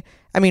for me.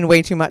 I mean,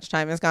 way too much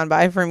time has gone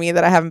by for me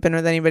that I haven't been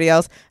with anybody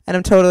else. And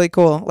I'm totally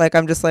cool. Like,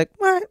 I'm just like,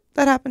 all right,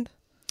 that happened.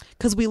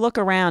 Because we look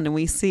around and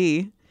we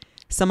see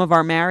some of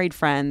our married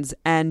friends,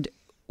 and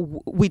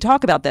we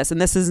talk about this,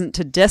 and this isn't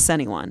to diss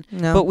anyone,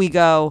 No. but we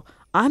go,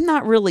 I'm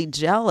not really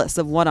jealous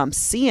of what I'm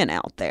seeing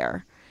out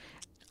there.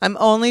 I'm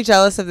only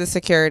jealous of the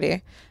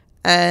security.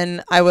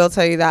 And I will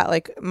tell you that,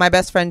 like, my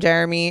best friend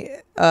Jeremy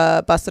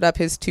busted up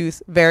his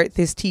teeth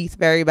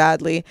very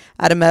badly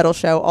at a metal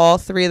show. All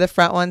 3 of the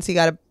front ones, he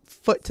got a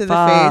foot to the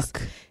Fuck.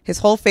 face. His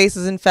whole face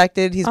is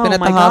infected. He's been Oh at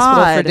my the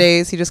hospital for God.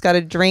 days. He just got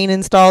a drain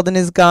installed in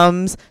his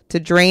gums to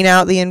drain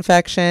out the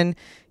infection.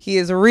 He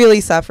is really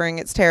suffering.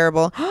 It's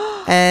terrible.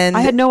 And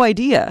I had no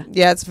idea.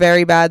 yeah, it's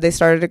very bad. They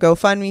started a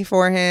GoFundMe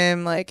for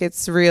him. Like,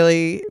 it's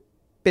really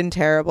been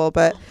terrible.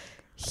 But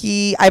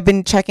I've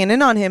been checking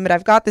in on him, but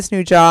I've got this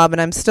new job,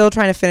 and I'm still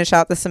trying to finish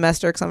out the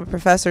semester because I'm a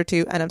professor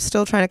too, and I'm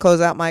still trying to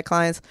close out my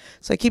clients.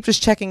 So I keep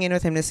just checking in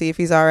with him to see if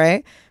he's all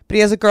right. But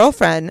he has a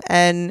girlfriend,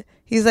 and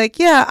he's like,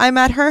 yeah, I'm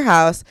at her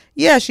house.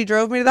 Yeah, she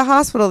drove me to the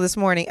hospital this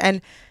morning.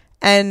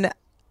 And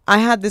I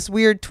had this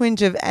weird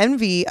twinge of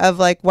envy of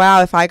like,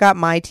 wow, if I got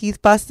my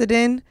teeth busted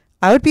in,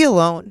 I would be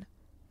alone.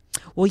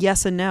 Well,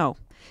 yes and no,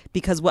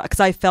 because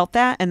I felt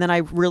that, and then I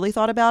really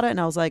thought about it,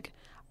 and I was like,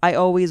 I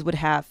always would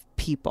have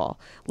people.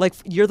 Like,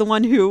 you're the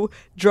one who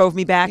drove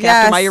me back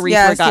after my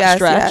urethra got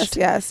stretched.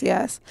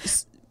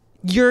 Yes.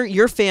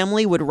 your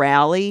family would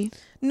rally.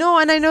 No,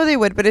 and I know they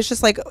would, but it's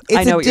just like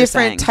it's know a what you're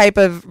different saying. type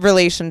of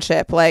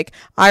relationship. Like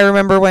I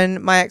remember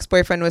when my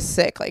ex-boyfriend was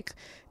sick, like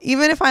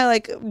even if I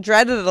like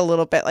dreaded it a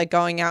little bit, like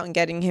going out and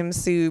getting him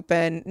soup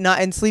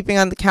and sleeping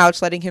on the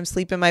couch, letting him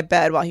sleep in my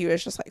bed while he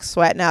was just like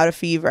sweating out a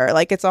fever.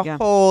 Like it's a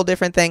whole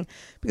different thing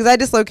because I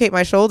dislocate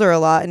my shoulder a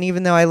lot. And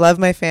even though I love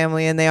my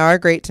family and they are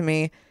great to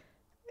me,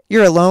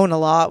 you're alone a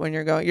lot when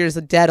you're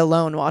just dead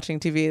alone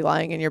watching TV,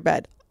 lying in your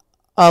bed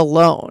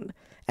alone.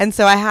 And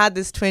so I had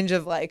this twinge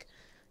of like,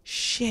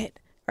 shit.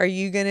 Are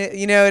you gonna,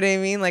 you know what I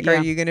mean? Like,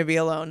 are you gonna be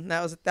alone?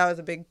 That was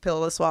a big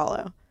pill to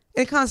swallow.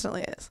 It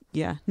constantly is.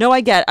 Yeah. No,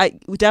 I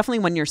definitely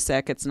when you're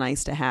sick, it's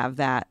nice to have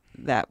that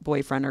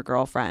boyfriend or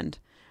girlfriend.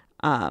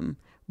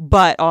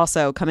 But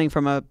also coming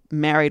from a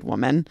married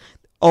woman,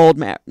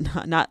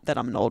 not that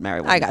I'm an old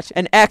married woman. I got you.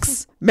 An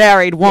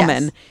ex-married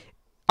woman. Yes.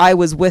 I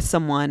was with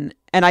someone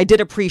and I did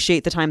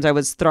appreciate the times I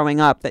was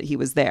throwing up that he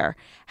was there.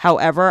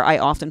 However, I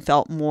often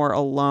felt more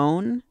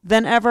alone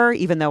than ever,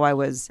 even though I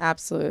was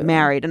absolutely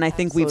married. And I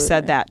think we've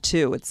said that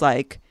too. It's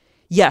like,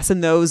 yes,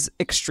 in those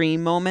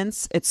extreme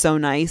moments, it's so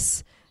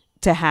nice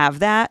to have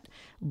that.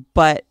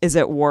 But is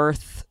it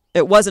worth?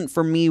 It wasn't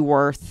for me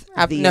worth.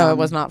 No, it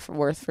was not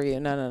worth for you.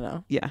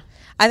 No. Yeah.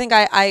 I think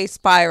I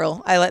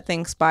spiral. I let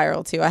things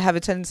spiral too. I have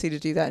a tendency to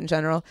do that in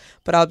general.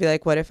 But I'll be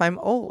like, what if I'm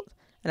old?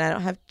 And I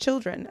don't have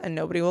children and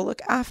nobody will look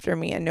after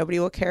me and nobody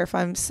will care if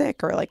I'm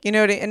sick or like, you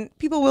know, and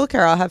people will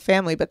care. I'll have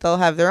family, but they'll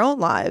have their own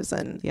lives.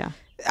 And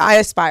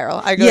I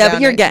spiral. I go down. But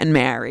you're getting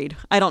married.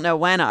 I don't know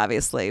when,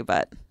 obviously,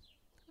 but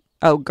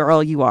oh,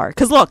 girl, you are.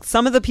 Because look,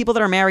 some of the people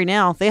that are married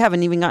now, they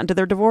haven't even gotten to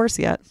their divorce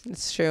yet.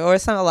 It's true. Or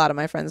a lot of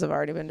my friends have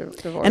already been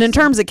divorced. And in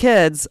terms of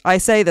kids, I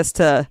say this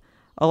to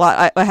a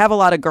lot. I have a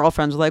lot of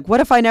girlfriends like, what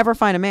if I never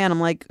find a man? I'm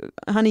like,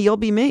 honey, you'll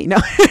be me. No,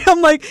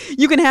 I'm like,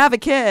 you can have a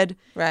kid.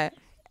 Right.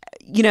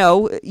 You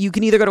know, you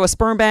can either go to a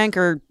sperm bank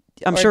or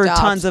sure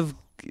adopt.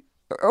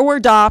 or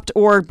adopt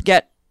or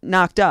get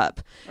knocked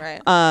up.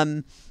 Right.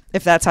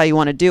 If that's how you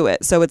want to do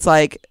it. So it's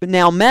like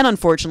now men,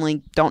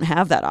 unfortunately, don't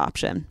have that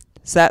option.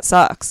 So that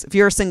sucks. If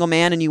you're a single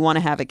man and you want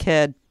to have a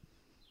kid,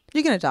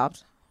 you can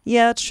adopt.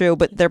 Yeah, that's true.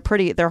 But they're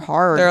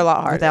hard. They're a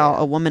lot harder without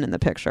a woman in the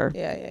picture.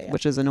 Yeah.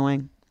 Which is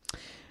annoying.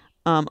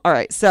 All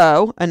right.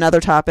 So another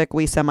topic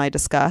we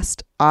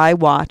discussed. I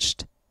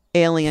watched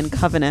Alien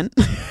Covenant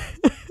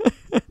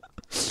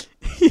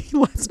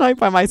last night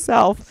by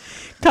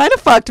myself. Kind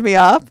of fucked me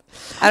up.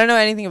 I don't know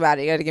anything about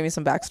it. You got to give me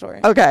some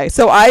backstory. Okay,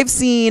 so I've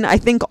seen I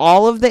think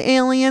all of the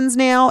aliens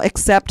now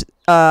except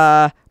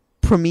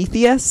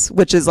Prometheus,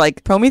 which is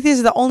like Prometheus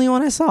is the only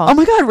one I saw. Oh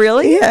my god,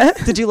 really? Yeah.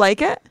 Did you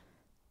like it?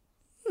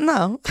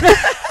 No.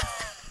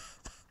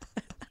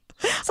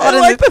 So I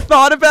like the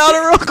thought about it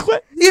real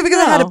quick. Yeah,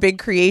 because it had a big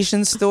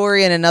creation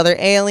story and another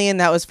alien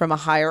that was from a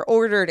higher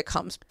order. It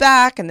comes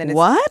back and then it's,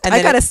 what? And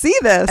I gotta see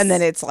this. And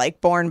then it's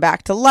like born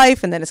back to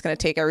life and then it's gonna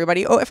take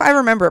everybody. Oh, if I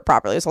remember it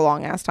properly, it was a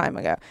long ass time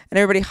ago. And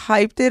everybody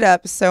hyped it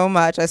up so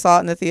much. I saw it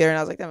in the theater and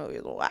I was like, that movie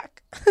is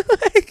whack.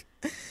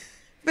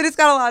 But it's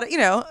got a lot of,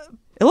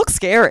 it looks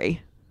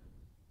scary.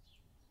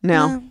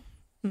 No.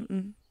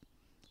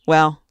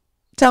 Well,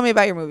 tell me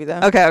about your movie though.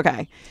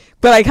 Okay.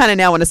 But I kind of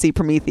now want to see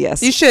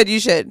Prometheus. You should.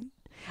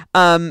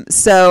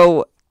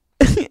 So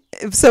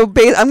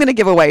I'm gonna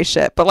give away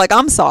shit, but like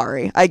I'm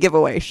sorry, I give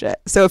away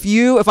shit. So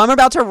if I'm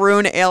about to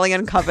ruin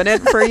Alien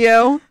Covenant for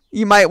you,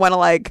 you might want to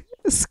like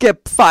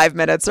skip 5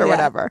 minutes or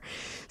whatever.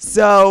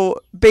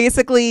 So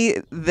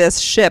basically, this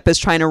ship is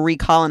trying to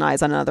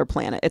recolonize on another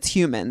planet. It's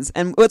humans,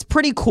 and what's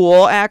pretty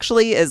cool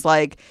actually is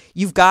like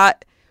you've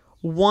got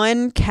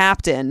one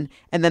captain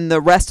and then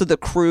the rest of the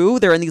crew,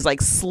 they're in these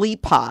like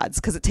sleep pods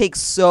because it takes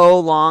so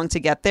long to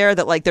get there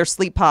that like their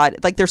sleep cycle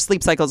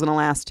is going to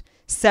last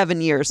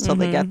 7 years till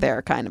they get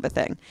there, kind of a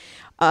thing.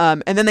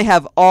 And then they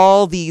have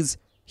all these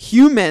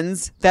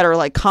humans that are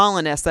like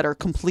colonists that are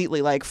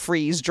completely like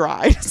freeze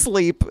dried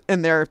sleep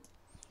in their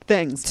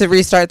things to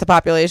restart the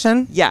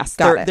population. Yes,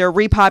 they're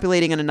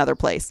repopulating in another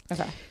place.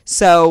 Okay.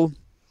 So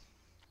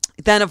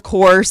then, of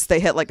course, they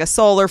hit like a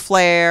solar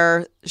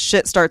flare.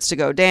 Shit starts to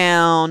go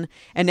down.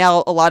 And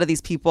now a lot of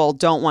these people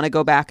don't want to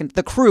go back. And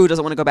the crew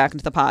doesn't want to go back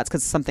into the pods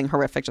because something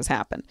horrific just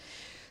happened.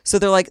 So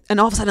they're like, and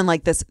all of a sudden,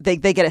 like this, they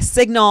get a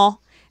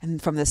signal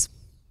and from this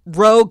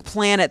rogue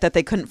planet that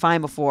they couldn't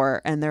find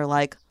before. And they're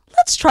like,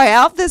 let's try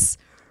out this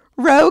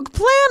rogue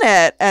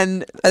planet.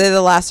 And are they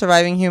the last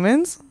surviving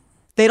humans?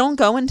 They don't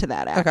go into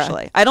that,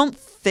 actually. Okay. I don't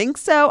think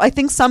so. I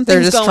think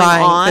something's going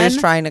on. They're just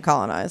trying to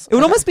colonize. It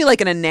would almost be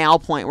like in a now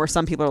point where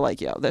some people are like,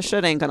 yo, this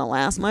shit ain't going to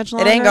last much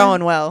longer. It ain't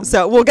going well.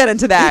 So we'll get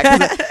into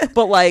that.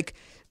 But like,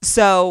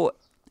 so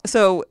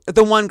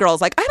the one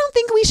girl's like, I don't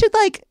think we should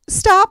like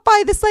stop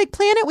by this like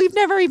planet we've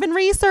never even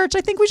researched.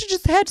 I think we should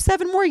just head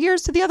 7 more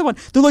years to the other one.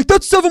 They're like,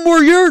 that's 7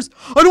 more years.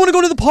 I don't want to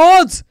go to the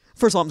pods.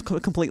 First of all, I'm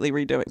completely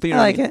redoing. But you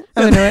know I like it.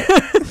 I'm into it.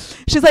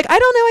 She's like, I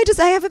don't know.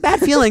 I have a bad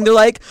feeling. They're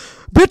like,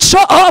 bitch,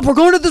 shut up. We're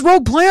going to this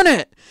rogue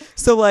planet.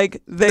 So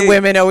like the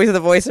women always have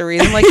the voice of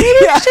reason. Like, maybe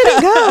we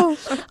shouldn't go.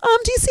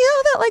 Do you see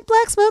how that like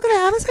black smoke in the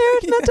atmosphere?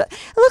 It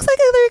looks like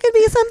there could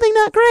be something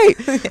not great.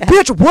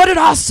 Bitch, what did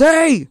I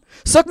say?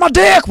 suck my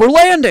dick, we're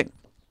landing.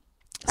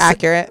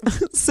 Accurate.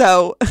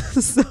 So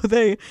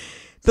they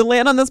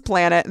land on this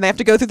planet and they have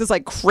to go through this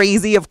like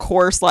crazy, of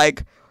course,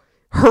 like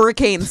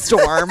hurricane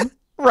storm,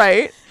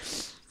 right?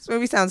 This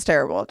movie sounds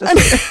terrible. Yeah,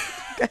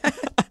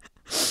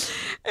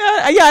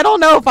 I don't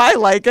know if I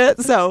like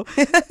it. So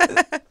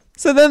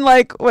then,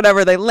 like,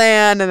 whatever, they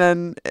land and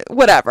then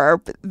whatever.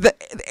 The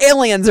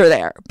aliens are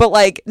there. But,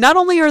 like, not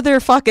only are there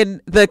fucking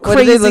the crazy...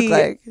 What do they look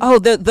like? Oh,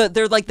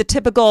 they're like the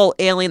typical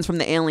aliens from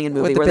the Alien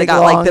movie where they big,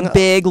 got, long, like, the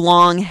big,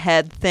 long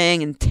head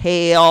thing and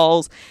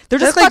tails. They're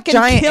just like fucking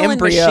giant killing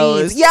embryos.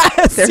 machines.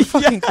 Yes! They're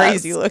fucking yes.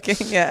 crazy looking,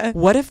 yeah.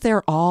 What if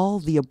they're all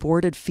the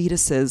aborted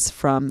fetuses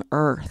from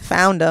Earth?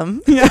 Found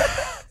them. Yeah.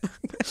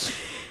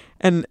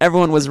 And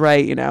everyone was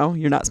right, you know?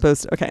 You're not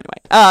supposed to... Okay,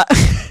 anyway.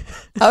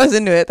 I was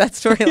into it. That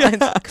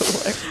storyline's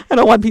cooler. I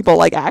don't want people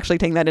like actually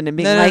taking that in and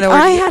being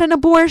I had an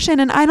abortion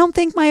and I don't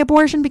think my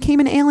abortion became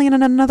an alien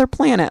on another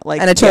planet.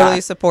 Like, and I totally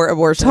support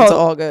abortion. It's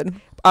all good.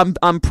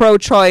 I'm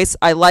pro-choice.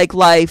 I like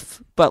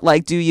life, but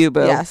like, do you,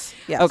 boo? Yes.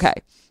 Okay.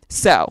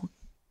 So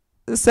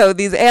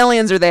these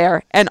aliens are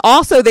there, and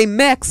also they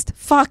mixed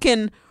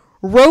fucking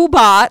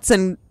robots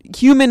and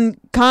human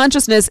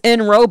consciousness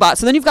in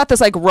robots. So then you've got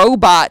this like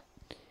robot.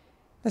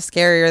 That's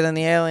scarier than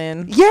the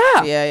alien.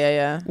 Yeah.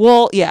 Yeah.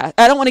 Well, yeah.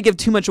 I don't want to give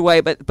too much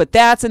away, but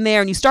that's in there.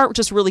 And you start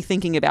just really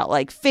thinking about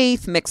like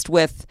faith mixed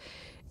with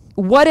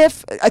what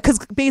if, because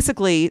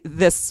basically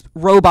this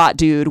robot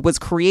dude has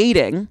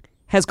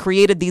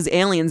created these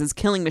aliens as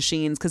killing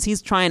machines because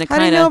he's trying to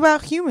kind of. How do you know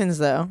about humans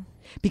though?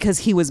 Because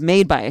he was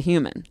made by a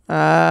human.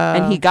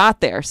 And he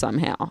got there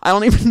somehow. I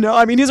don't even know.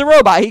 I mean, he's a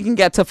robot. He can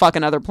get to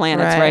fucking other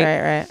planets,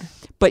 right? Right.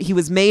 But he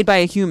was made by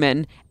a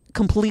human,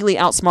 completely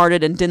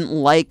outsmarted and didn't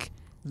like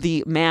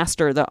the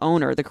master, the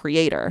owner, the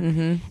creator,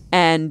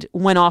 and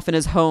went off in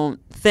his own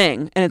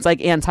thing. And it's like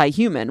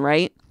anti-human,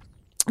 right?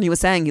 And he was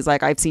saying, he's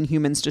like, I've seen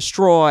humans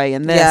destroy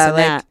and this and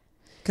that.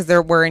 Because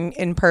we're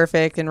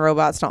imperfect and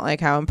robots don't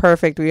like how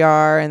imperfect we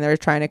are and they're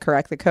trying to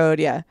correct the code.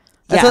 Yeah.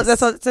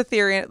 That's a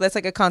theory. That's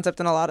like a concept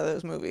in a lot of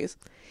those movies.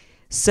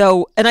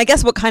 So, and I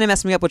guess what kind of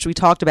messed me up, which we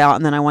talked about,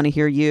 and then I want to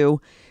hear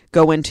you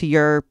go into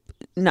your,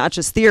 not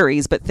just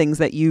theories, but things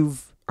that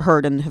you've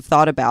heard and have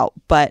thought about.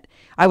 But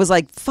I was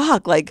like,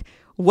 fuck, like,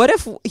 what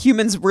if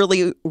humans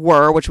really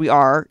were, which we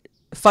are,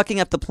 fucking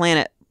up the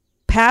planet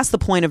past the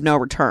point of no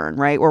return,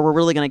 right? Where we're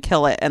really going to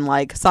kill it. And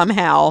like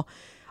somehow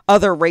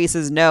other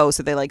races know.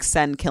 So they like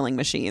send killing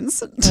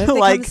machines to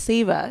like come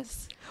save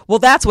us. Well,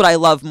 that's what I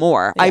love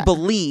more. Yeah.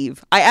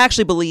 I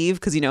actually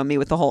believe, because you know me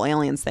with the whole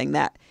aliens thing,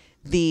 that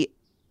the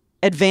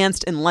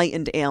advanced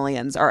enlightened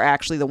aliens are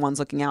actually the ones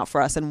looking out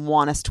for us and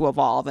want us to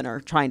evolve and are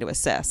trying to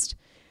assist.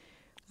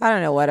 I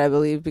don't know what I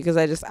believe because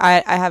I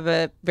have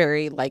a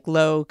very like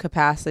low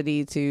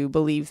capacity to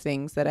believe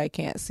things that I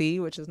can't see,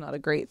 which is not a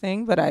great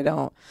thing, but I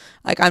don't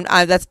like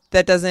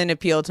that doesn't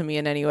appeal to me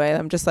in any way.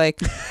 I'm just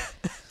like,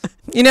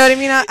 you know what I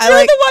mean? I You're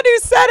like the one who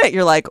said it.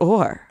 You're like,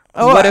 or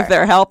what if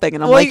they're helping?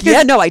 And I'm like,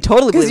 yeah, no, I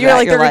totally believe that. Because you're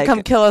like, they're going to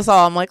come kill us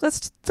all. I'm like,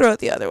 let's throw it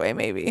the other way,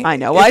 maybe. I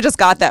know. Well, I just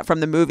got that from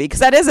the movie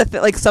because that is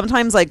like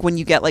sometimes like when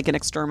you get like an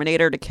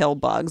exterminator to kill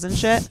bugs and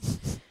shit.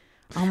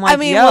 I'm like,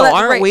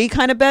 aren't we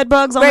kind of bed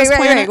bugs on this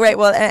planet? Right.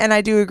 Well, and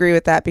I do agree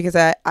with that because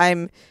I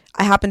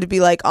happen to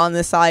be like on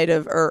the side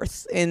of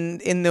Earth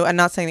in the. I'm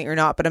not saying that you're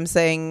not, but I'm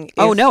saying.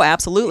 Oh no,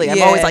 absolutely.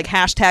 I'm always like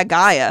hashtag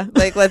Gaia.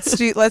 Like let's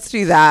do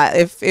that.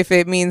 If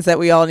it means that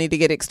we all need to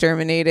get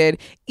exterminated,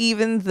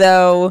 even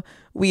though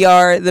we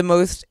are the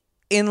most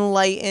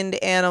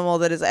enlightened animal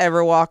that has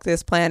ever walked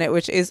this planet,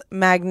 which is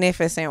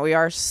magnificent. We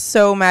are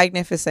so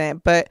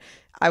magnificent, but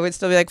I would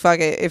still be like, fuck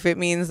it. If it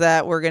means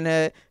that we're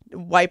gonna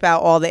wipe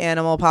out all the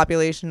animal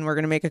population, we're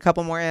going to make a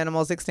couple more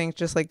animals extinct,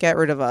 just like get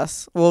rid of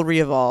us, we'll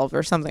re-evolve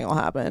or something will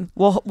happen.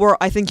 Well,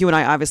 I think you and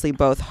I obviously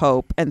both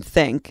hope and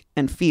think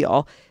and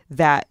feel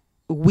that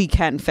we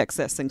can fix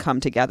this and come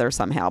together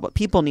somehow, but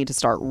people need to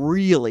start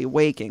really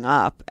waking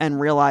up and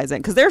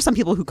realizing, because there are some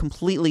people who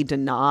completely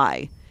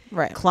deny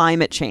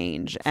climate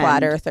change.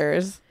 Flat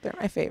earthers, they're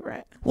my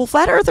favorite. Well,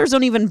 flat earthers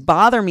don't even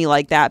bother me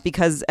like that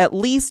because at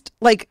least,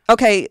 like,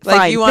 okay, like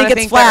fine, you think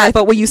it's flat,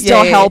 but will you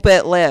still help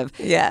it live?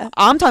 Yeah.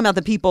 I'm talking about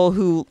the people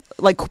who,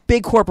 like,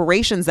 big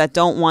corporations that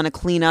don't want to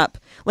clean up.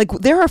 Like,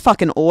 there are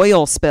fucking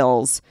oil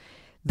spills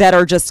that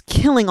are just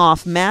killing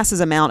off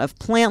massive amount of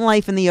plant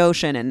life in the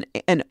ocean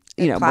and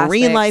you know, plastics,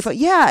 marine life.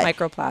 Yeah.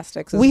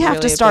 Microplastics. We have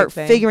to start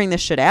figuring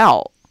this shit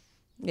out.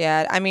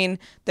 Yeah. I mean,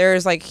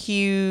 there's like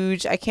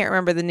huge, I can't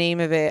remember the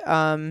name of it.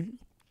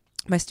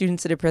 My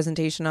students did a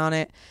presentation on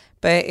it,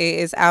 but it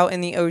is out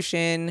in the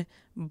ocean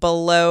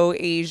below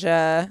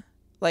Asia,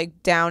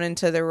 like down and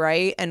the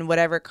right, and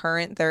whatever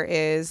current there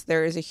is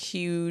a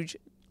huge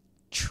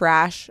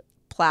trash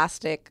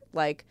plastic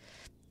like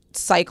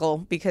cycle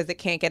because it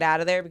can't get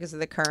out of there because of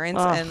the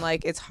currents. And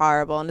like it's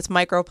horrible, and it's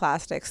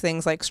microplastics,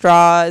 things like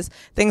straws,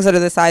 things that are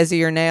the size of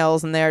your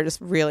nails, and they're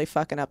just really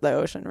fucking up the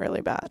ocean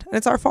really bad, and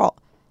it's our fault.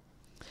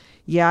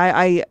 Yeah,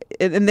 I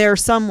and there are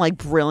some like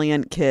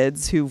brilliant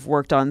kids who've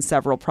worked on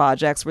several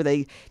projects where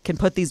they can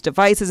put these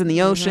devices in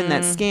the ocean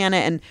that scan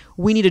it, and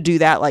we need to do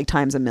that like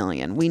times a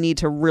million. We need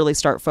to really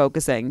start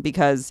focusing,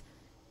 because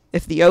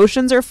if the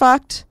oceans are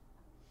fucked,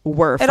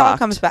 we're fucked. It all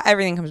comes back.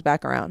 Everything comes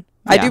back around.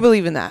 I do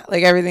believe in that.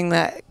 Like everything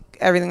that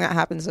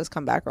happens does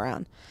come back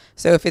around.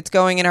 So if it's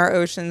going in our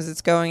oceans,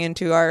 it's going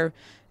into our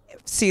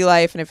sea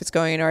life, and if it's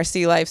going into our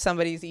sea life,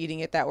 somebody's eating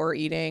it that we're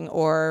eating,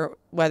 or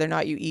whether or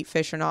not you eat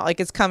fish or not, like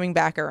it's coming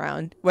back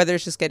around, whether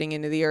it's just getting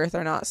into the earth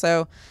or not.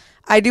 So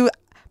I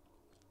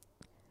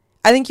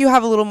think you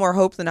have a little more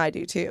hope than I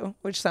do too,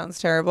 which sounds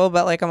terrible,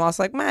 but like I'm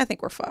also like, man, I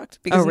think we're fucked,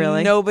 because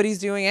nobody's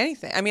doing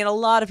anything. I mean, a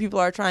lot of people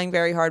are trying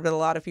very hard, but a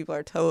lot of people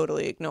are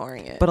totally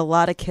ignoring it. But a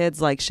lot of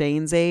kids like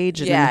Shane's age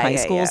and in high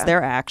schools,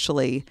 they're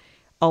actually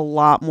a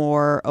lot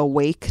more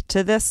awake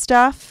to this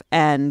stuff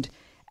and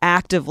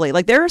actively,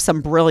 like there are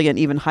some brilliant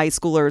even high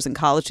schoolers and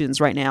college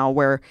students right now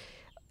where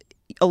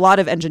a lot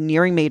of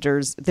engineering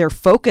majors, they're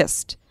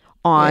focused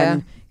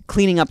on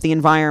cleaning up the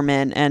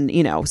environment, and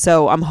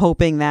so I'm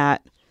hoping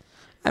that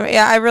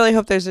I really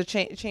hope there's a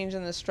change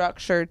in the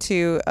structure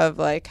too of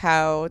like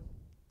how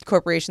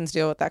corporations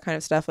deal with that kind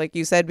of stuff, like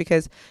you said,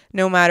 because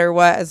no matter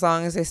what, as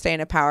long as they stay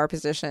in a power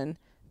position,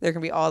 there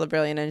can be all the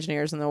brilliant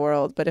engineers in the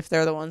world, but if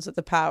they're the ones with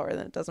the power,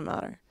 then it doesn't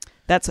matter.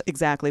 That's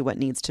exactly what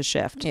needs to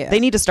shift. Yeah. They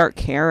need to start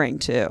caring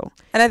too.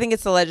 And I think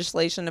it's the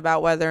legislation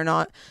about whether or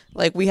not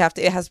like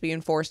it has to be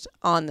enforced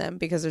on them,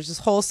 because there's this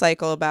whole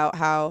cycle about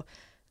how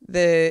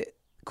the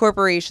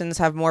corporations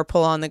have more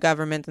pull on the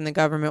government than the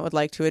government would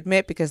like to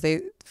admit, because they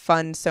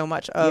fund so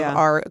much of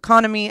our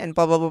economy and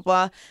blah, blah, blah,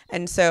 blah.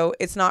 And so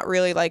it's not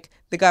really like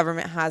the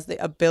government has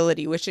the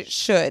ability, which it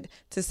should,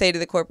 to say to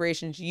the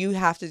corporations, you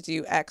have to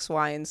do X,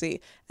 Y, and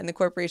Z. And the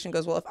corporation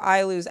goes, well, if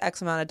I lose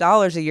X amount of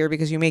dollars a year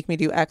because you make me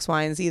do X,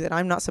 Y, and Z, then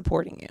I'm not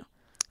supporting you.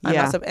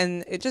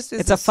 And it just is.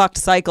 It's a fucked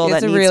cycle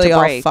that needs really to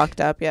break. All fucked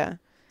up. Yeah.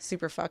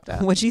 Super fucked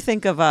up. What'd you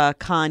think of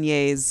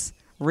Kanye's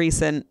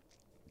recent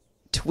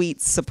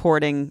tweets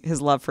supporting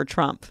his love for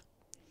Trump?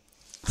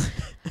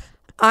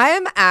 I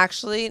am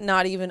actually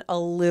not even a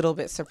little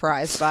bit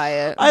surprised by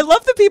it. I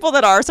love the people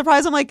that are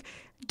surprised. I'm like,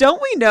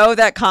 don't we know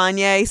that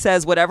Kanye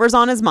says whatever's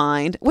on his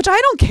mind, which I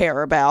don't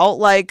care about.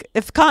 Like,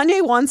 if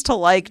Kanye wants to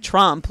like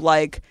Trump,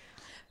 like,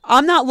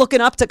 I'm not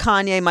looking up to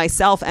Kanye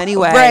myself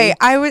anyway. Right.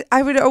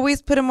 I would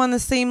always put him on the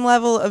same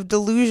level of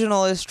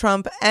delusional as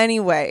Trump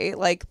anyway.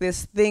 Like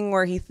this thing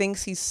where he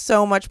thinks he's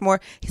so much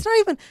more. He's not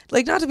even,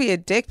 like, not to be a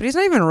dick, but he's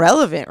not even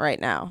relevant right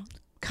now.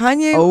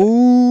 Kanye,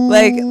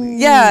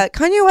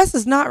 Kanye West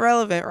is not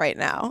relevant right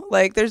now.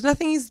 Like, there's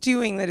nothing he's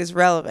doing that is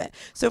relevant.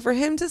 So for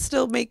him to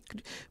still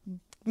make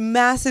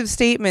massive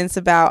statements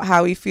about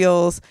how he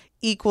feels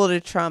equal to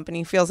Trump and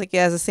he feels like he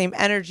has the same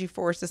energy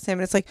force as him,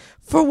 and it's like,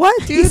 for what,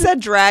 dude? He said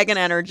dragon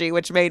energy,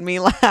 which made me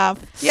laugh.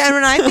 Yeah, and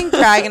when I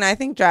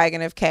think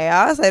dragon of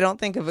chaos. I don't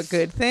think of a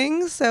good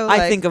thing. So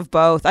I think of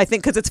both. I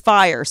think because it's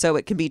fire, so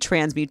it can be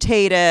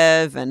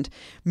transmutative and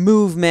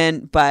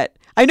movement, but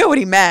I know what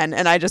he meant,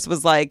 and I just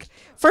was like,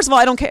 first of all,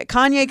 I don't care.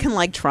 Kanye can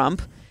like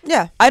Trump.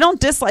 Yeah. I don't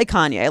dislike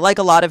Kanye. I like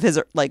a lot of his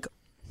like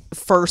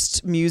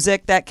first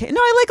music I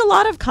like a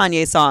lot of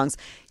Kanye songs.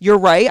 You're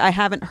right. I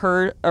haven't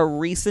heard a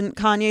recent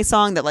Kanye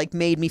song that like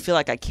made me feel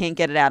like I can't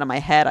get it out of my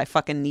head. I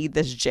fucking need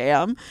this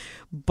jam.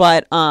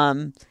 But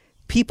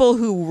people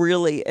who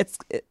really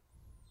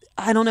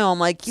I don't know. I'm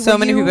like, so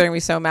many people are gonna be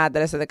so mad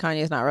that I said that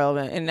Kanye is not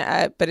relevant,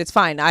 and but it's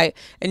fine.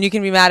 And you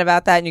can be mad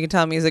about that, and you can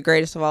tell me he's the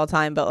greatest of all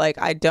time. But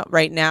like, I don't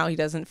right now. He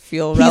doesn't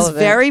feel relevant.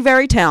 He's very,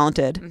 very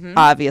talented,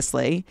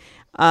 obviously.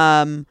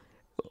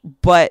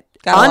 But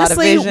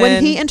honestly,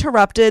 when he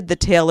interrupted the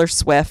Taylor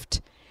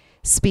Swift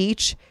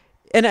speech,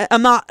 and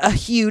I'm not a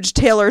huge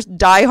Taylor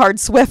diehard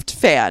Swift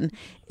fan,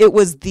 it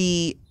was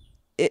the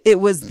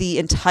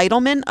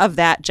entitlement of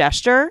that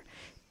gesture.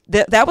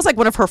 That was like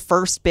one of her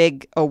first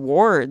big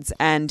awards,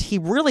 and he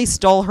really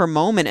stole her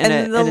moment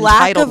in the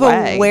lack of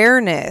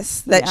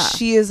awareness that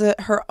she is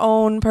her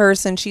own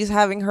person. She's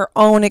having her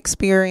own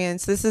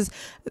experience. This is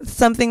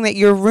something that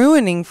you're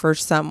ruining for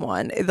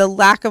someone. The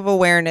lack of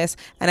awareness,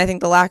 and I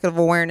think the lack of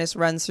awareness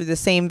runs through the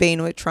same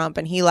vein with Trump,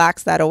 and he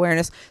lacks that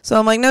awareness. So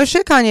I'm like, no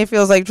shit, Kanye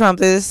feels like Trump.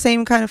 They're the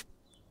same kind of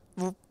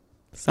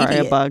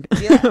idiot. A bug.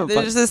 Yeah,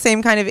 they're just the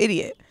same kind of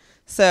idiot.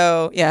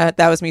 So yeah,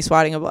 that was me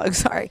swatting a bug.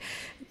 Sorry.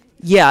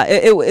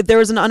 Yeah, there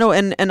was an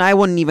unknown, and I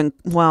wouldn't even,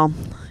 well,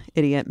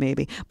 idiot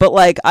maybe, but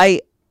like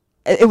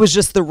it was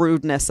just the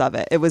rudeness of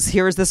it. It was,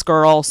 here's this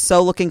girl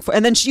so looking for,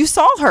 and then you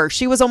saw her.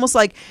 She was almost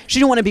like she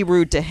didn't want to be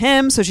rude to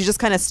him, so she just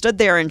kind of stood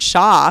there in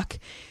shock.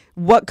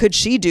 What could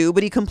she do?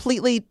 But he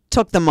completely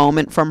took the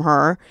moment from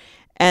her.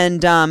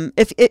 And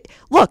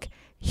look,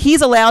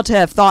 he's allowed to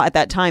have thought at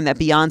that time that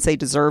Beyonce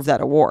deserved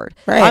that award.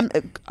 Right.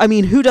 I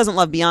mean, who doesn't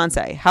love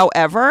Beyonce?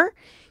 However,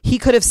 he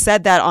could have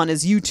said that on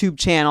his YouTube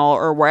channel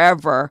or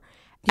wherever.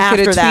 He could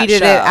have tweeted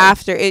it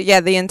after it. Yeah,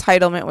 the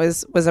entitlement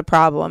was a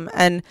problem.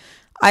 And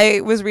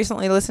I was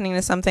recently listening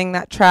to something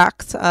that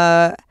tracked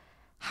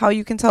how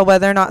you can tell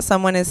whether or not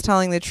someone is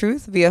telling the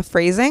truth via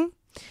phrasing.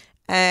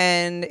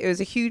 And it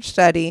was a huge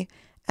study.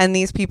 And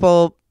these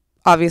people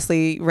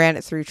obviously ran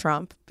it through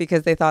Trump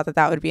because they thought that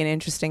that would be an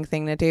interesting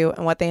thing to do.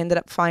 And what they ended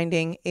up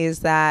finding is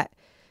that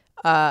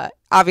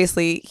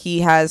obviously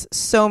he has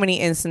so many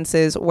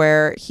instances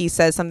where he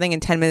says something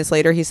and 10 minutes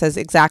later he says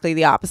exactly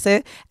the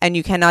opposite, and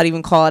you cannot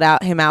even call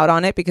him out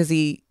on it because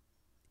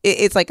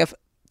it's like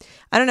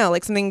I don't know,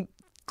 like something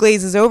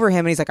glazes over him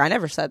and he's like, I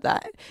never said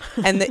that.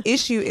 And the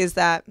issue is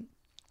that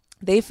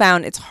they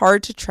found it's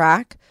hard to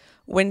track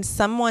when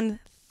someone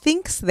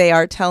thinks they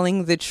are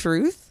telling the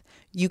truth.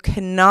 You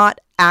cannot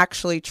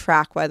actually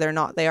track whether or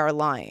not they are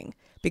lying,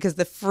 because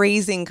the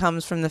phrasing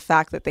comes from the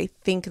fact that they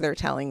think they're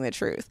telling the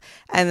truth.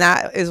 And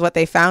that is what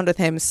they found with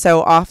him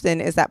so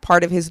often, is that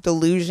part of his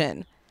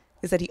delusion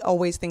is that he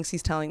always thinks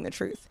he's telling the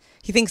truth.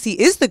 He thinks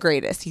he is the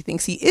greatest. He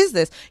thinks he is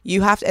this.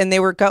 You have to, and it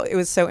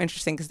was so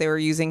interesting because they were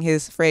using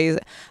his phrase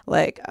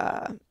like,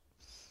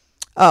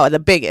 oh, the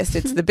biggest,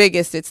 it's the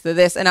biggest, it's the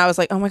this. And I was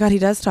like, oh my God, he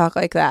does talk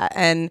like that.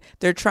 And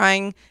they're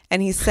trying,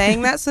 and he's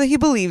saying that so he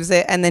believes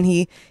it. And then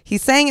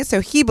he's saying it so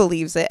he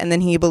believes it. And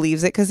then he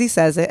believes it because he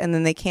says it. And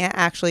then they can't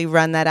actually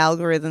run that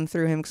algorithm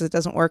through him because it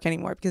doesn't work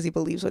anymore because he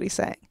believes what he's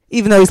saying,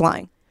 even though he's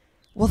lying.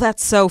 Well,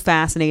 that's so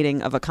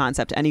fascinating of a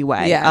concept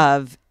anyway,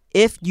 of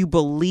if you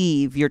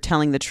believe you're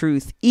telling the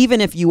truth,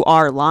 even if you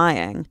are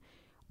lying,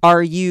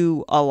 are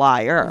you a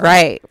liar?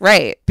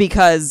 Right.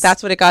 Because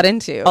that's what it got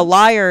into. A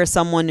liar is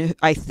someone,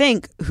 I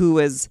think, who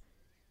is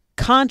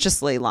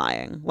consciously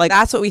lying. Like,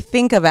 that's what we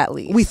think of, at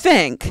least. We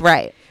think.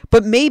 Right.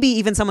 But maybe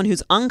even someone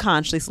who's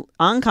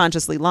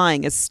unconsciously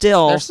lying is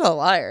still... They're still a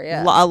liar,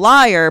 yeah. A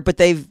liar, but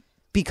they've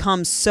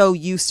become so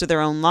used to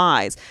their own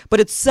lies. But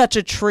it's such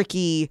a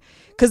tricky...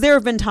 Because there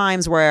have been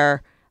times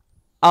where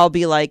I'll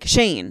be like,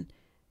 Shane,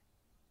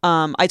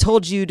 I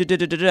told you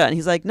da-da-da-da-da. And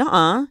he's like,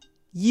 nuh-uh.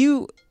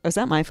 Is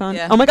that my phone?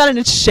 Yeah. Oh my God, and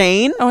it's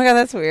Shane? Oh my God,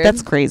 that's weird.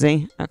 That's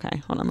crazy.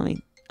 Okay, hold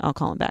on, I'll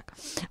call him back.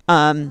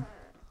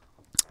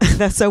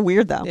 That's so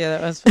weird though. Yeah,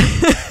 that was funny.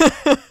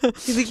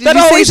 Like, that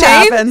always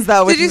happens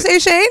though. Did you say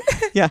Shane?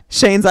 Yeah,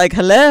 Shane's like,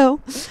 hello.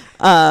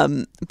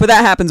 But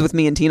that happens with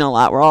me and Tina a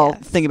lot. We're all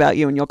thinking about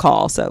you and you'll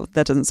call, so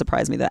that doesn't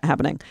surprise me that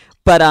happening.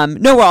 But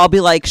no, where I'll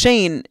be like,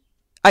 Shane,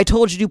 I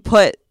told you to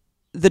put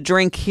the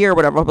drink here,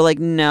 whatever. I'll be like,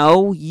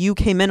 no, you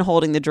came in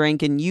holding the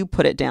drink and you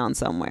put it down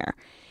somewhere.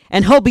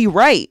 And he'll be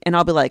right. And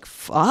I'll be like,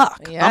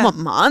 fuck, I'm a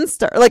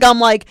monster. Like, I'm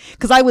like,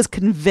 because I was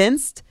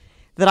convinced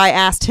that I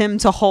asked him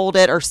to hold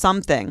it or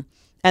something.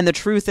 And the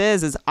truth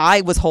is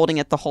I was holding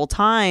it the whole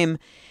time.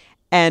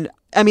 And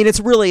I mean, it's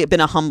really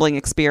been a humbling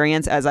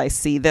experience as I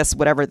see this,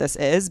 whatever this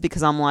is,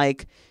 because I'm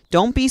like,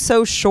 don't be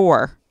so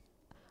sure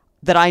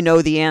that I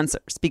know the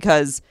answers,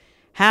 because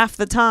half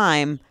the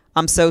time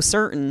I'm so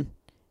certain.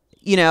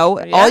 You know,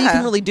 all you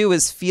can really do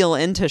is feel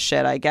into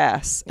shit, I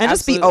guess. And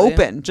just be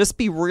open. Just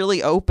be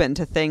really open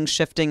to things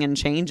shifting and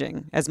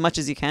changing as much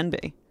as you can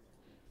be.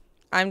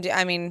 I'm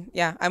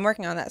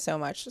working on that so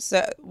much.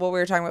 So what we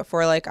were talking about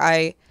before, like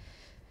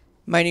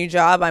my new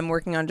job, I'm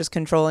working on just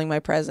controlling my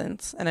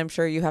presence. And I'm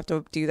sure you have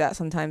to do that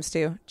sometimes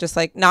too. Just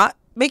like not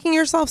making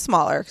yourself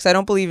smaller, because I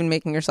don't believe in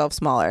making yourself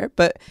smaller,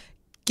 but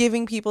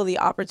giving people the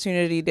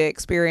opportunity to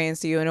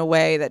experience you in a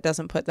way that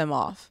doesn't put them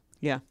off.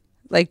 Yeah.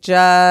 Like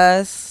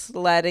just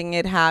letting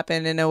it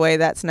happen in a way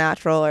that's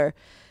natural. Or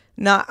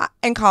not.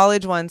 In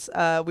college once,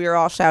 we were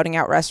all shouting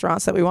out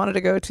restaurants that we wanted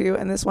to go to,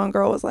 and this one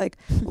girl was like,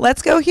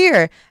 let's go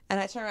here. And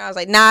I turned around, I was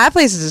like, nah, that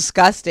place is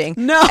disgusting.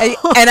 No.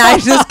 And I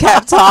just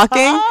kept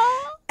talking.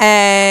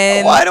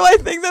 And why do I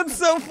think that's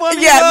so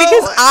funny? Yeah,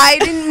 because I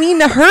didn't mean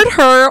to hurt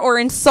her or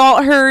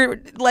insult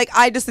her. Like,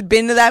 I just had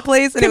been to that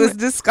place and it was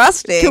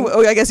disgusting.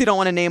 I guess you don't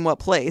want to name what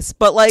place,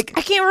 but like,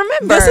 I can't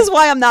remember. This is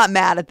why I'm not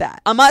mad at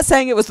that. I'm not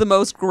saying it was the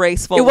most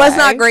graceful. It was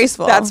not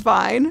graceful. That's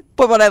fine.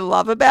 But what I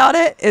love about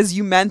it is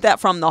you meant that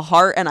from the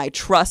heart, and I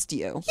trust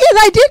you. Yeah,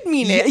 I did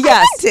mean it.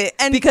 Yes, I meant it.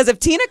 And because if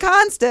Tina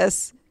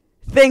Constas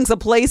thinks a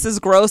place is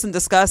gross and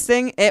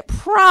disgusting, it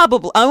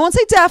probably, I won't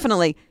say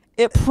definitely,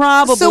 it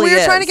probably is. So we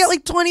were trying to get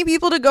like 20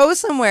 people to go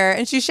somewhere,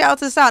 and she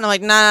shouts us out, and I'm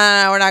like,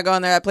 no, we're not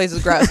going there. That place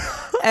is gross.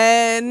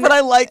 But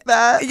I like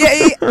that.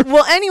 Yeah.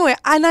 Well, anyway,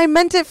 and I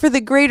meant it for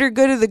the greater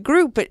good of the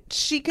group, but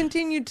she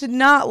continued to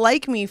not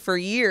like me for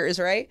years,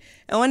 right?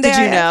 And one day,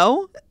 did you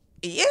know?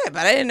 Yeah,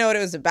 but I didn't know what it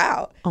was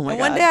about. Oh my God.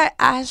 One day I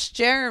asked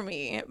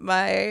Jeremy,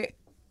 my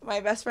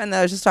best friend that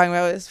I was just talking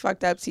about with his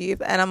fucked up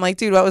teeth, and I'm like,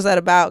 dude, what was that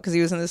about? Because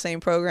he was in the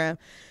same program.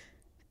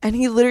 And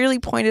he literally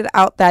pointed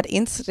out that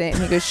incident.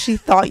 And he goes, she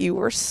thought you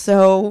were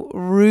so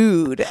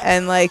rude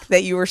and like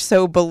that you were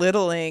so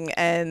belittling.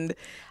 And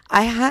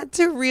I had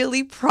to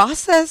really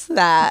process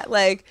that.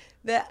 Like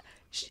that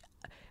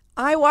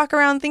I walk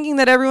around thinking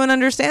that everyone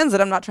understands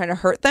that I'm not trying to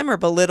hurt them or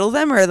belittle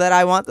them, or that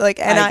I want like,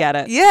 and I get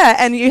it. Yeah.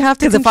 And you have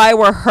to, because if I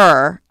were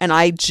her and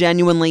I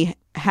genuinely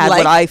had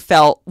what I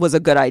felt was a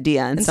good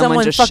idea, and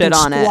someone just shit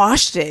on it,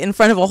 squashed it in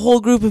front of a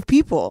whole group of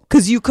people.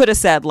 Because you could have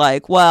said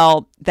like,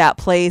 well, that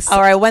place,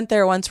 or I went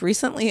there once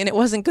recently and it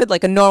wasn't good,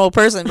 like a normal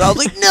person, but I was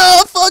like,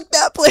 no, fuck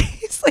that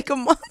place, like a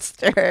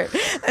monster.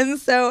 And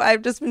so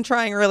I've just been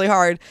trying really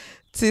hard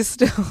to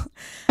still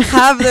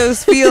have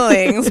those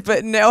feelings,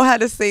 but know how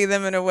to say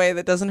them in a way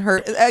that doesn't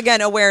hurt.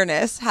 Again,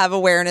 awareness. Have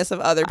awareness of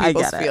other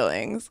people's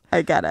feelings.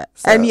 I get it.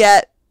 So.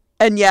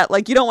 And yet,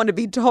 like, you don't want to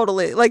be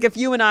totally, like, if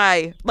you and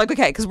I, like,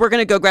 okay, because we're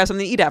going to go grab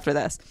something to eat after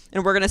this,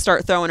 and we're going to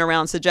start throwing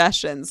around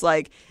suggestions.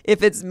 Like,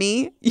 if it's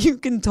me, you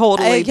can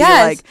totally be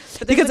like,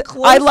 because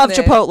I love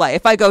Chipotle.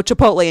 If I go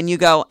Chipotle and you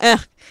go,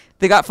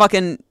 they got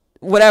fucking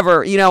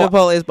whatever, you know.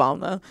 Chipotle is bomb,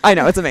 though. I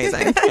know, it's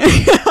amazing.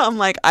 I'm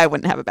like, I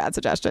wouldn't have a bad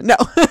suggestion. No.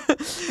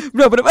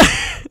 No, but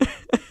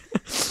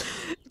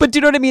do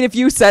you know what I mean? If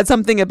you said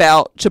something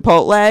about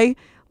Chipotle,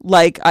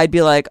 like, I'd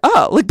be like,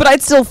 oh, like, but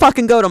I'd still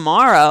fucking go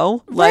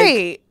tomorrow.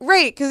 Like,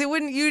 right. Because it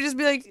wouldn't, you would just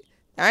be like,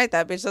 all right,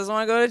 that bitch doesn't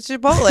want to go to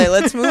Chipotle.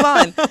 Let's move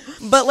on.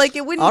 But like,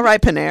 it wouldn't. All right,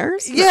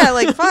 Panera's. Yeah,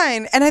 like,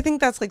 fine. And I think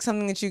that's like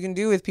something that you can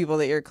do with people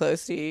that you're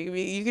close to.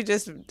 You could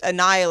just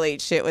annihilate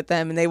shit with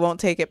them and they won't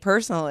take it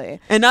personally.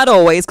 And not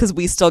always, because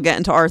we still get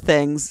into our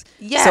things.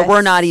 Yes. So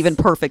we're not even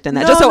perfect in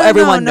that. Just so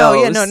everyone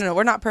knows. Yeah, no.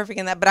 We're not perfect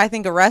in that. But I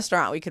think a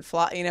restaurant we could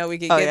fly, we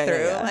could get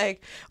through. Yeah.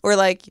 Like, or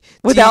like.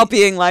 Without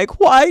being like,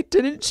 why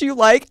didn't you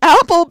like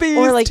Applebee's?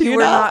 Or like, you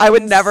were not. I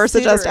would never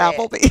suggest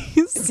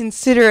Applebee's.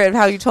 Considerate of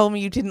how you told me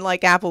you didn't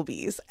like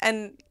Applebee's.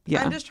 And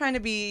yeah. I'm just trying to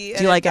be.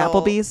 Do you like adult.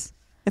 Applebee's?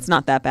 It's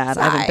not that bad.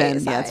 I haven't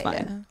been. Yeah, it's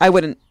fine. Yeah. I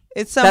wouldn't.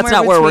 It's somewhere that's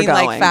not between where we're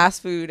going. Like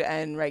fast food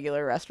and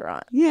regular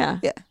restaurant. Yeah.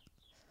 Yeah.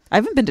 I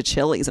haven't been to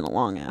Chili's in a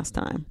long ass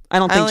time. I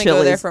don't think only Chili's.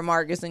 Go there for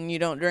Marcus and you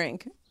don't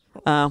drink.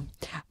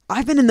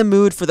 I've been in the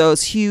mood for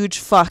those huge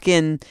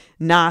fucking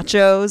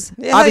nachos.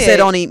 Yeah, Obviously, I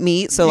don't eat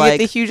meat, so you like get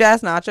the huge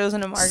ass nachos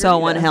and a margarita.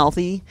 So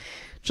unhealthy.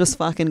 Just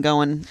fucking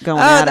going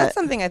at it. That's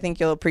something I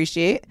think you'll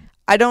appreciate.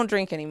 I don't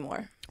drink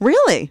anymore.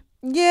 Really?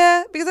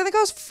 Yeah, because I think I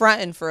was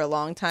fronting for a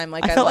long time.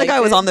 Like I felt like I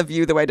was on The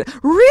View the way I did.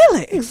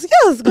 Really?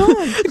 Yes, go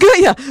on.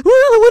 Yeah.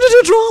 Really? When did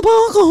you drop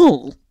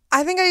alcohol?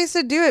 I think I used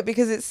to do it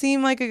because it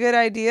seemed like a good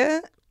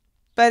idea,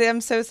 but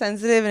I'm so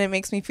sensitive and it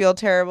makes me feel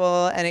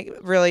terrible and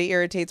it really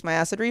irritates my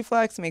acid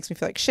reflux. It makes me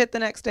feel like shit the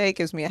next day. It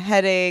gives me a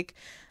headache.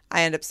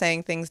 I end up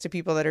saying things to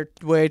people that are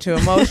way too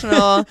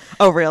emotional.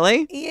 Oh,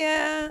 really?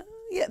 Yeah.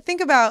 Yeah,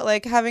 think about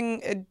like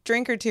having a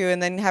drink or two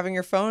and then having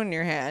your phone in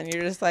your hand.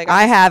 You're just like,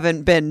 I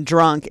haven't been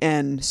drunk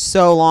in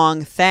so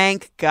long.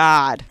 Thank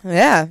God.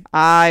 Yeah.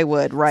 I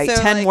would write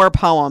 10 like, more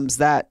poems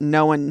that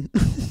no one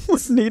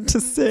would need to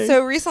see.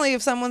 So recently,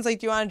 if someone's like,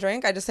 do you want to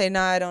drink? I just say,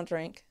 no, I don't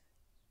drink.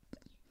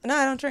 No,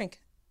 I don't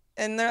drink.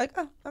 And they're like,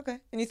 oh, okay.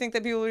 And you think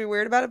that people will be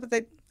weird about it,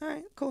 but all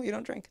right, cool, you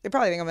don't drink. They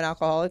probably think I'm an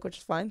alcoholic, which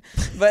is fine.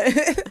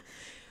 But...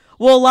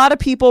 Well, a lot of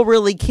people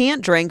really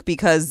can't drink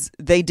because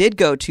they did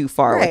go too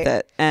far with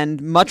it.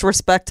 And much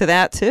respect to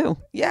that, too.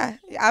 Yeah,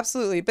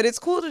 absolutely. But it's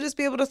cool to just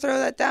be able to throw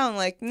that down.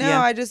 Like, no,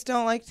 I just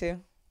don't like to.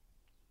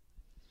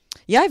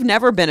 Yeah, I've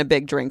never been a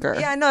big drinker.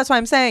 Yeah, I know. That's why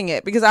I'm saying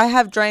it. Because I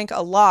have drank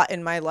a lot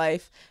in my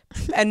life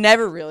and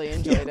never really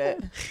enjoyed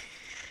it.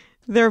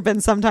 There have been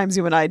sometimes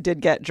you and I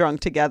did get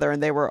drunk together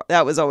and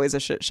that was always a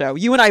shit show.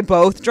 You and I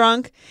both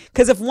drunk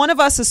because if one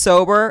of us is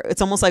sober,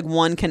 it's almost like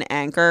one can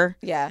anchor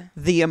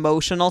the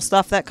emotional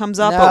stuff that comes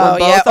up. But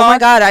when both oh my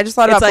God, I just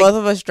thought about both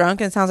of us drunk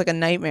and it sounds like a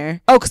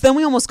nightmare. Oh, because then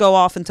we almost go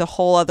off into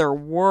whole other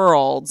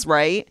worlds,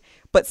 right?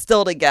 But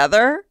still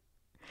together.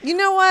 You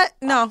know what?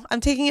 No,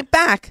 I'm taking it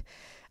back.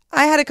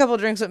 I had a couple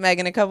drinks with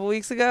Megan a couple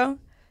weeks ago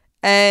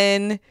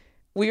and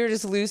we were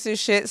just loose as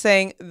shit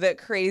saying the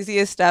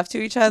craziest stuff to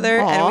each other.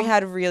 Aww. And we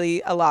had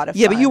really a lot of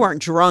fun. Yeah, but you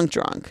weren't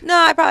drunk. No,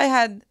 I probably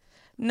had...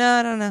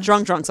 No.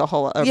 Drunk's a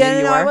whole...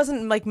 Yeah, no, I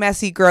wasn't like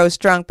messy, gross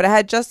drunk, but I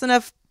had just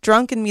enough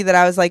drunk in me that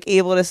I was like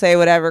able to say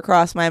whatever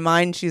crossed my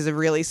mind. She's a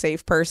really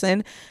safe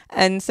person.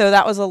 And so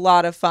that was a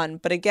lot of fun.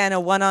 But again,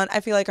 I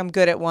feel like I'm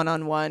good at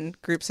one-on-one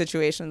group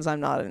situations.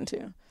 I'm not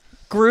into.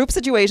 Group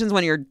situations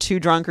when you're too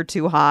drunk or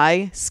too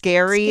high,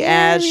 scary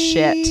as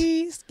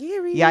shit.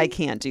 Scary. Yeah, I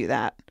can't do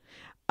that.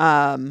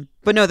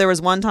 But no, there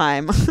was one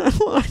time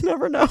I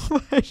never know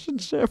if I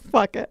should share.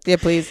 Fuck it. Yeah,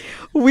 please.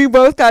 We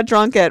both got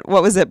drunk at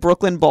what was it,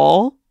 Brooklyn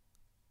Bowl?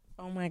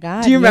 Oh my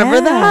God. Do you remember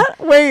that?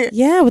 Wait.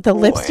 Yeah, with the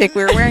lipstick.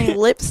 We were wearing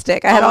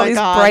lipstick. I had all these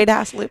bright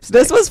ass lipsticks.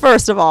 This was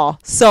first of all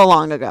so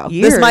long ago.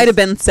 Years. This might have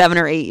been 7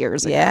 or 8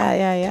 years ago.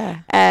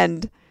 Yeah.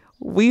 And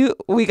we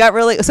got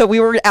we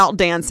were out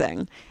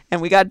dancing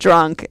and we got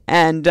drunk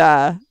and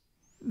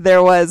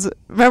there was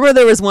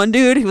one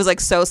dude who was like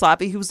so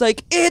sloppy. He was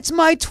like, "It's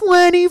my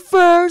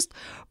 21st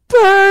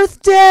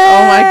birthday."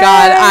 Oh my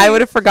God. I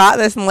would have forgot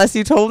this unless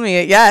you told me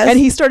it. Yes. And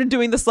he started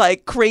doing this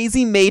like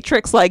crazy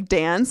Matrix like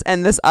dance.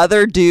 And this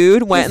other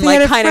dude went and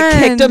like kind of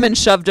kicked him and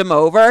shoved him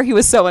over. He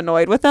was so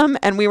annoyed with him.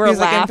 And we were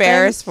laughing. Like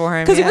embarrassed for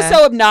him. Because he was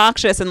so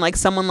obnoxious and like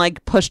someone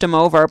like pushed him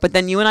over. But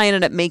then you and I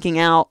ended up making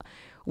out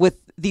with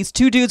these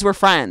two dudes were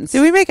friends.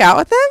 Did we make out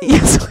with them?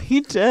 Yes, we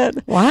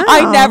did. Wow.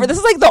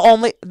 This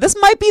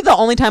might be the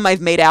only time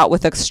I've made out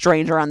with a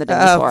stranger on the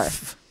dance floor.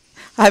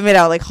 I've made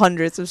out like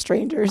hundreds of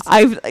strangers.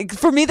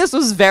 For me, this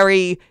was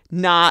very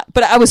not,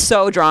 but I was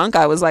so drunk.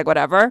 I was like,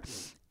 whatever.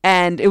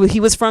 And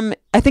he was from,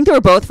 I think they were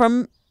both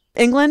from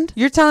England.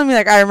 You're telling me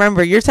like, I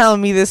remember you're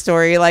telling me this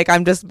story. Like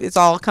it's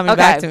all coming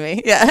back to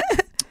me. Yeah.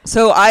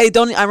 So I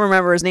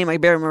remember his name. I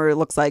barely remember what it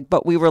looks like,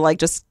 but we were like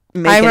just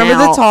making I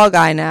remember out. the tall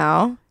guy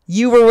now.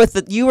 You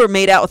were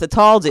made out with a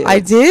tall dude. I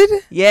did?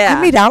 Yeah.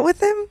 I made out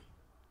with him?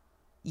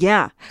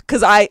 Yeah.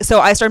 Cause I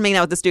started making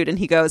out with this dude and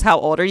he goes, "How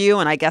old are you?"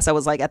 And I guess I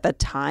was like at the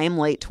time,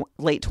 late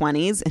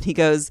 20s. And he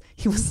goes,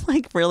 he was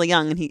like really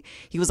young and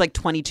he was like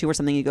 22 or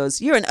something. He goes,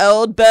 "You're an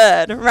old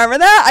bird." Remember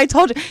that? I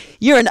told you,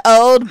 "You're an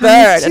old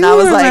bird." And I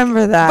was like,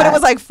 remember that. But it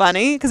was like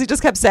funny because he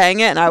just kept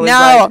saying it. And I was No,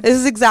 like, this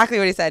is exactly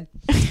what he said.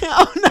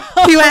 "Oh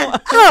no." He went,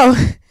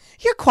 "Oh,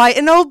 you're quite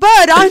an old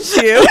bird, aren't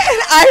you?" And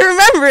I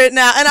remember it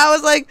now. And I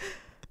was like,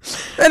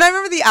 and I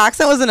remember the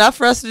accent was enough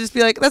for us to just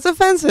be like, "That's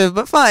offensive,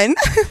 but fine."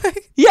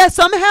 Yeah,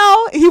 somehow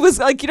he was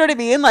like, you know what I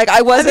mean? Like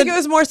I wasn't. I think it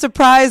was more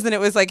surprised than it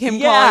was like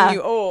him calling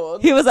you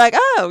old. He was like,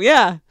 "Oh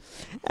yeah."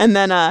 And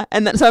then so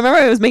I remember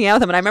I was making out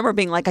with him and I remember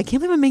being like, "I can't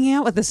believe I'm making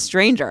out with this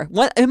stranger.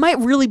 What, it might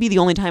really be the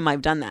only time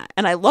I've done that."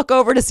 And I look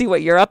over to see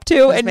what you're up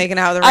to and making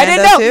out with a I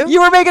didn't rando know too?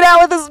 you were making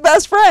out with his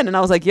best friend. And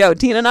I was like, "Yo,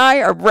 Tina and I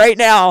are right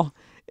now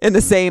in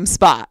the same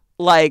spot.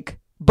 Like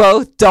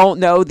both don't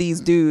know these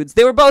dudes.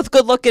 They were both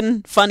good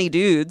looking, funny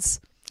dudes."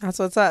 That's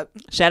what's up.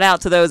 Shout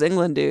out to those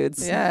England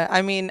dudes. Yeah,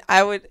 I mean,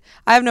 I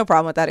have no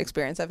problem with that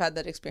experience. I've had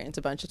that experience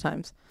a bunch of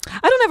times. I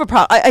don't have a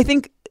problem. I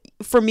think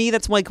for me,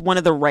 that's like one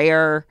of the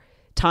rare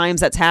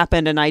times that's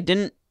happened, and I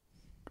didn't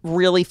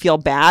really feel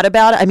bad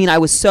about it. I mean, I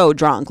was so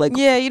drunk. Like,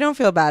 Yeah, you don't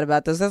feel bad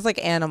about this. That's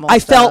like animal I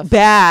stuff. felt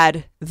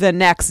bad the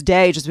next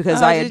day just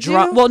because Oh, I had did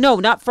drunk. you? Well, no,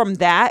 not from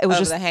that. It was Oh,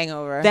 just the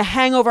hangover. the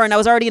hangover, and I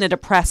was already in a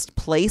depressed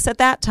place at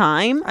that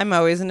time. I'm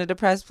always in a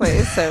depressed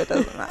place, so it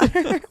doesn't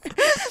matter.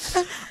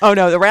 Oh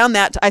no, around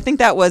that, I think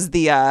that was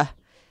the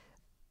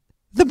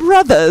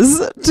brothers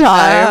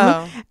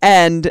time, Oh.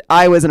 and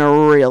I was in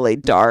a really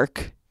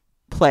dark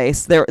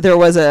place. There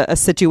was a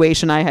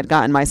situation I had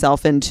gotten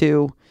myself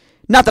into.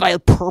 Not that I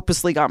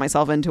purposely got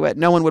myself into it.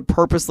 No one would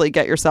purposely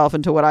get yourself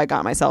into what I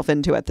got myself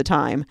into at the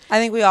time. I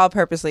think we all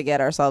purposely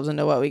get ourselves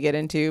into what we get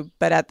into,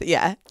 but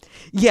Yeah,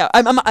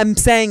 I'm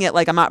saying it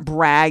like I'm not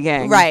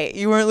bragging. right.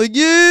 You weren't like,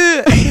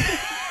 yeah.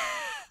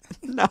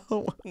 No.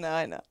 No,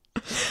 I know.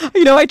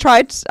 You know,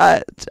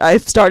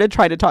 I've started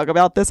trying to talk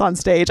about this on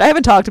stage. I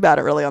haven't talked about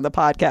it really on the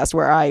podcast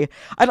where I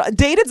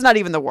dated's not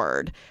even the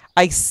word.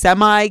 I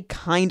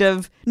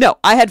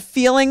had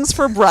feelings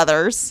for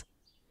brothers.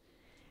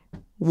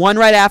 One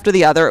right after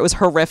the other. It was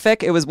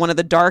horrific. It was one of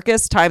the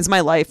darkest times of my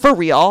life, for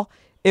real.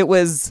 It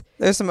was...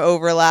 There's some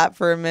overlap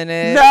for a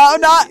minute. No,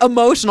 not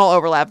emotional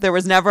overlap. There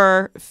was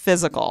never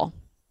physical.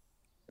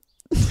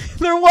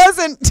 There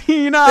wasn't,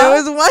 Tina. There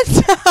was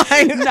one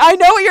time. I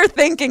know what you're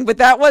thinking, but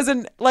that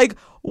wasn't like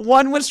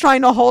one was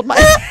trying to hold my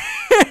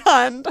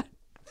hand.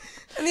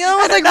 And the other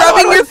one's like And another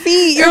rubbing one your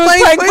feet. it You're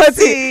was playing playing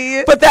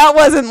footsie. But that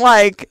wasn't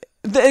like...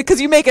 Because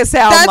you make it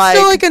sound That's like...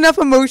 still like enough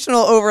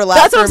emotional overlap.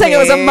 That's what I'm for saying. It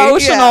was me.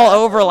 emotional Yeah.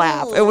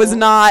 overlap. It was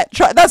not...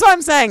 That's what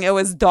I'm saying. It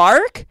was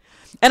dark.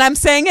 And I'm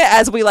saying it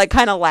as we like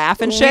kind of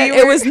laugh and shit.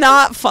 It was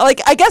not fun.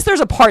 Like, I guess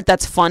there's a part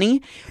that's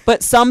funny,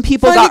 but some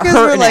people Funny got 'cause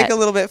hurt we're in like it. a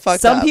little bit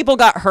fucked Some up. people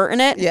got hurt in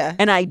it. Yeah.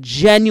 And I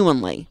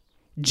genuinely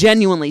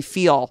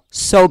feel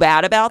so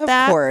bad about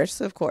that.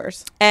 Of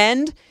course.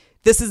 And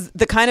this is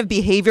the kind of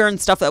behavior and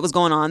stuff that was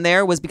going on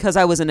there was because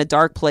I was in a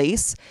dark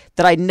place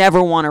that I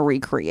never want to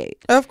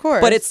recreate. Of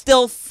course. But it's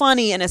still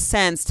funny in a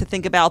sense to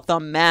think about the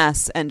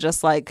mess and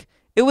just like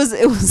it was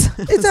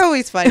It's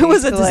always funny. It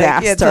was a to, like, yeah,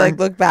 disaster. to like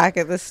look back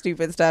at the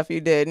stupid stuff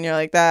you did and you're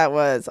like, that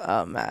was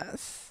a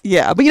mess.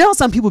 Yeah, but you know how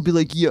some people would be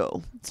like,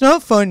 "Yo, It's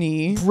not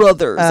funny.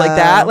 brothers," like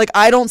that. Like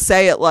I don't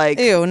say it like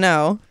Ew,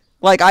 no.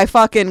 like I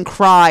fucking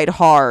cried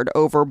hard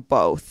over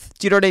both.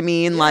 Do you know what I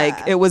mean?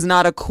 Like it was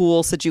not a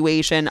cool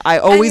situation. I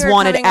always And you were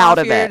wanted coming out off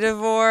of your it.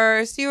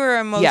 divorce. You were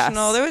emotional.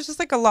 Yes. There was just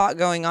like a lot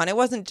going on. It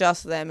wasn't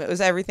just them. It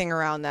was everything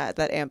around that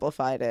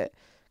amplified it.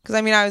 Because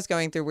I mean, I was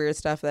going through weird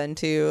stuff then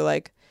too.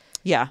 Like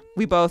Yeah,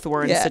 we both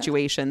were in Yeah.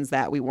 situations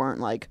that we weren't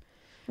like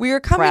we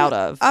were coming proud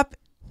of. up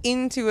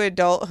into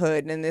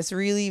adulthood in this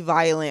really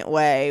violent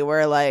way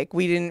where like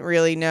we didn't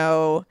really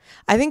know.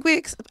 I think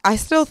I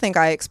still think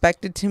I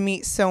expected to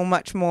meet so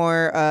much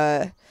more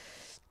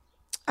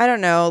I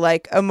don't know,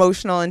 like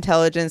emotional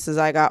intelligence as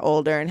I got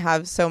older and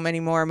have so many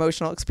more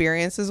emotional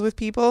experiences with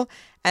people.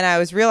 And I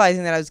was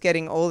realizing that I was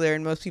getting older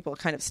and most people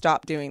kind of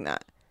stopped doing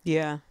that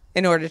Yeah.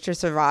 in order to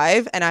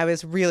survive. And I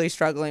was really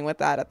struggling with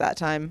that at that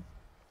time.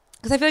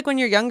 Because I feel like when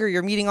you're younger,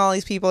 you're meeting all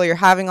these people, you're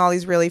having all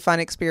these really fun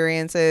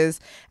experiences,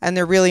 and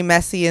they're really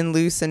messy and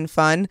loose and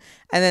fun.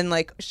 And then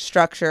like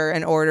structure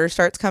and order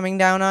starts coming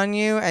down on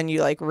you, and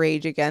you like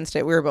rage against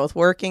it. We were both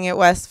working at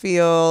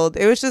Westfield.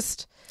 It was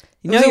just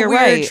it was a you're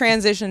weird right.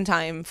 transition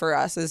time for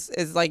us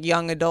as like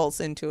young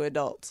adults into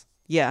adults.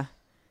 Yeah,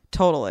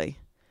 totally.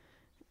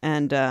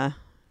 And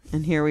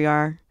here we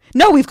are.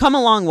 No, we've come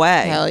a long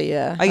way. Hell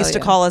yeah. I used to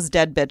call us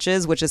dead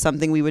bitches, which is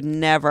something we would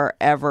never,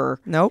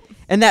 ever. Nope.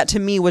 And that to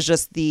me was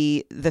just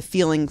the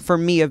feeling for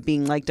me of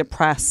being like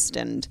depressed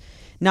and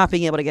not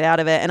being able to get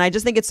out of it. And I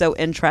just think it's so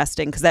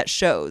interesting because that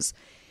shows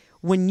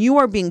when you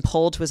are being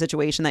pulled to a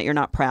situation that you're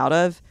not proud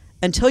of,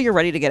 until you're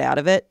ready to get out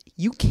of it,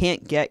 you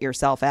can't get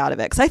yourself out of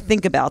it. Because I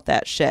think about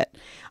that shit.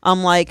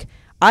 I'm like,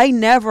 I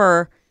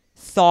never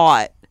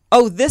thought,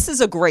 oh, this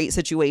is a great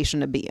situation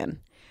to be in.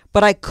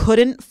 But I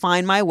couldn't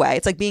find my way.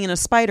 It's like being in a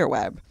spider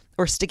web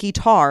or sticky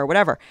tar or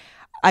whatever.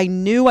 I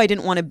knew I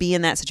didn't want to be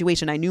in that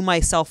situation. I knew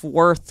my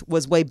self-worth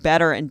was way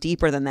better and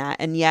deeper than that.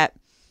 And yet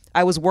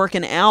I was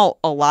working out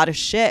a lot of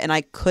shit and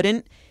I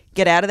couldn't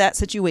get out of that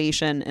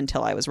situation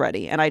until I was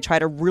ready. And I try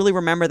to really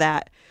remember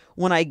that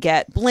when I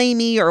get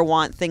blamey or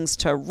want things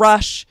to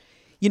rush,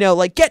 you know,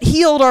 like get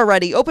healed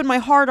already, open my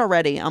heart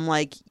already. I'm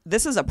like,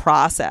 this is a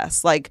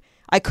process. Like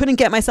I couldn't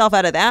get myself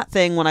out of that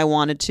thing when I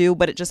wanted to,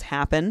 but it just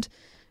happened.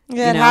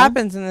 Yeah, it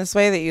happens in this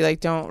way that you like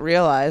don't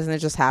realize, and it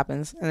just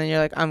happens, and then you're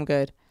like, I'm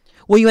good.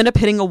 Well, you end up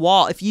hitting a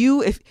wall if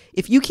you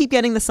keep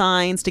getting the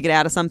signs to get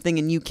out of something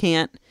and you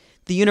can't.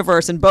 The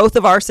universe in both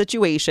of our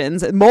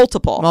situations,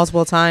 multiple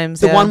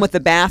times. The one with the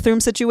bathroom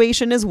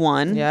situation is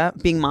one. Yeah,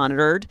 being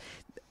monitored.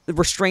 The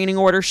restraining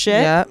order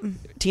shit. Yeah,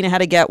 Tina had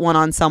to get one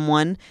on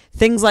someone.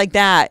 Things like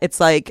that. It's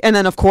like, and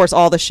then of course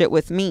all the shit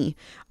with me.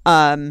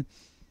 You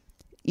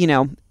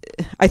know,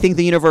 I think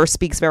the universe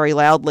speaks very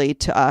loudly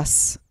to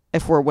us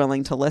if we're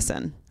willing to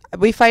listen.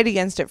 We fight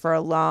against it for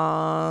a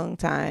long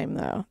time,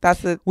 though.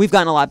 We've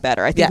gotten a lot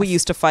better. I think we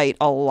used to fight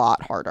a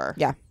lot harder.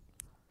 Yeah.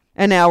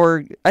 And now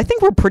I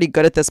think we're pretty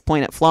good at this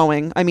point at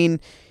flowing. I mean,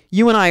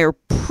 you and I are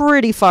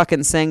pretty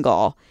fucking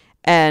single,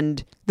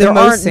 and there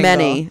aren't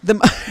many.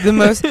 The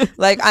most,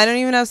 like, I don't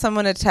even have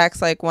someone to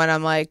text, like, when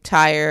I'm, like,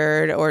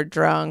 tired or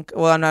drunk.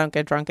 Well, I don't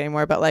get drunk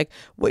anymore, but, like,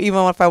 even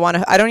if I want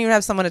to, I don't even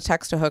have someone to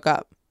text to hook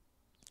up.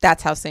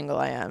 That's how single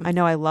I am. I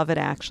know. I love it,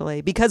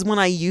 actually. Because when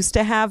I used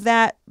to have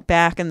that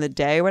back in the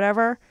day or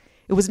whatever,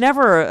 it was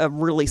never a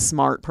really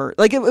smart person.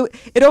 Like,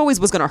 it always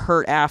was going to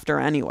hurt after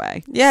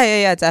anyway.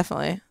 Yeah,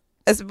 definitely.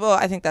 Well,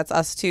 I think that's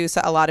us, too.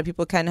 So a lot of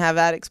people can have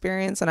that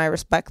experience, and I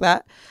respect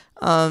that.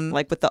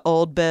 Like with the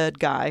old bed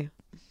guy.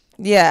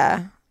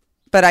 Yeah.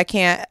 But I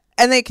can't.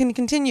 And they can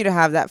continue to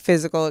have that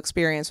physical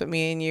experience with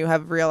me, and you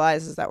have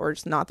realizes that we're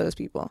just not those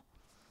people.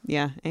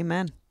 Yeah.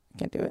 Amen.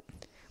 Can't do it.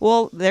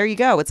 Well, there you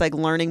go. It's like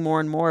learning more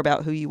and more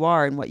about who you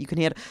are and what you can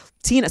handle.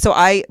 Tina, so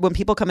when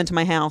people come into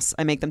my house,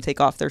 I make them take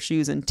off their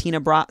shoes, and Tina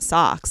brought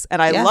socks, and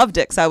I loved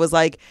it because I was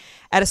like,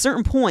 at a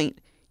certain point,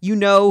 you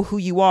know who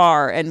you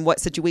are and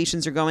what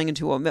situations you're going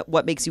into,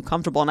 what makes you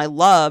comfortable. And I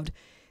loved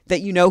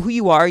that you know who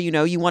you are. You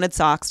know you wanted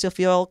socks to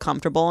feel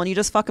comfortable, and you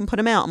just fucking put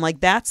them out. I'm like,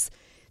 that's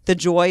the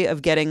joy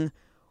of getting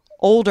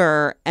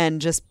older and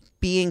just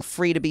being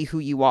free to be who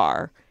you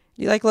are.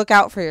 You like look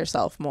out for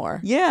yourself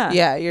more. Yeah.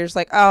 Yeah. You're just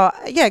like, oh,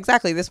 yeah,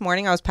 exactly. This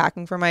morning I was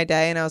packing for my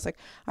day and I was like,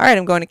 all right,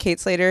 I'm going to Kate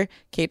Slater.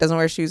 Kate doesn't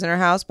wear shoes in her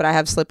house, but I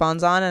have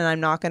slip-ons on, and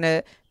I'm not going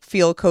to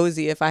feel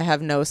cozy if I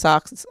have no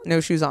socks, no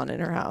shoes on in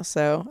her house.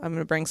 So I'm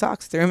going to bring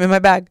socks, throw them in my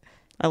bag.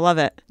 I love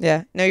it.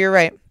 Yeah. No, you're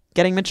right.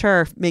 Getting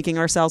mature, making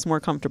ourselves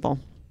more comfortable.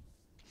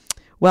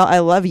 Well, I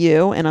love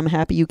you, and I'm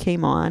happy you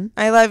came on.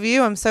 I love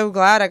you. I'm so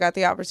glad I got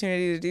the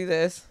opportunity to do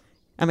this.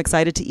 I'm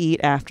excited to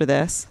eat after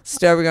this.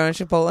 So are we going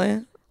to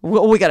Chipotle?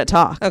 Well, we got to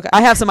talk. Okay.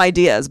 I have some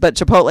ideas, but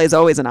Chipotle is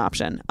always an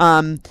option.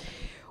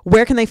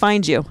 Where can they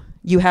find you?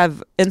 You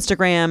have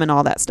Instagram and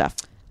all that stuff.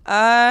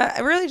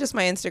 Really just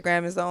my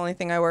Instagram is the only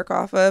thing I work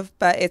off of,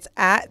 but it's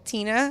at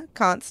Tina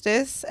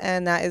Constis,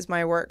 and that is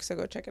my work. So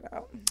go check it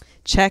out.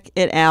 Check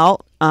it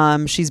out.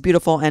 She's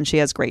beautiful and she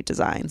has great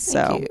designs.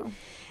 Thank you.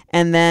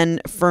 And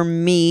then for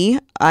me,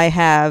 I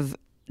have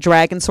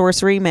Dragon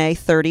Sorcery, May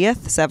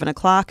 30th,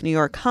 7:00, New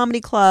York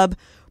Comedy Club.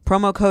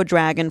 Promo code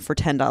DRAGON for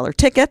 $10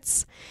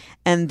 tickets.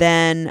 And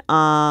then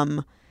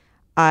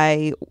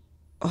I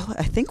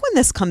think when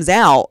this comes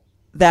out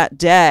that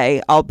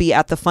day, I'll be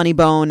at the Funny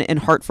Bone in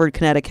Hartford,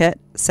 Connecticut,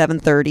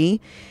 7:30.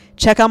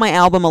 Check out my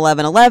album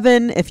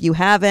 1111 if you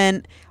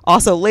haven't.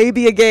 Also,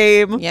 Labia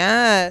Game.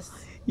 Yes.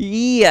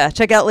 Yeah,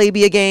 check out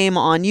Labia Game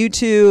on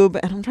YouTube.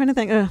 And I'm trying to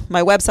think,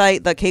 my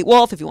website, The Kate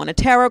Wolf, if you want a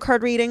tarot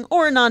card reading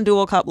or a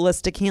non-dual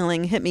Kabbalistic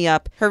healing, hit me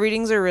up. Her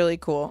readings are really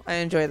cool. I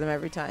enjoy them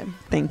every time.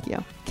 Thank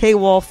you.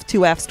 KWolf,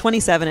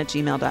 2Fs27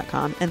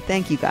 @gmail.com. And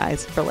thank you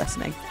guys for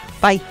listening.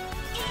 Bye.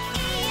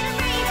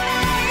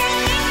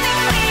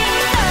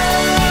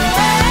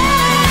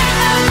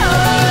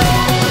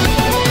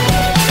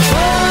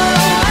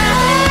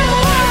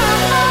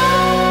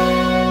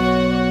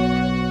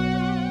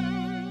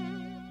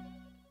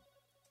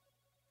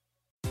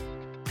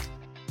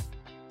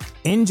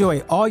 Enjoy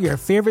all your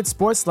favorite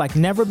sports like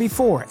never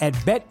before at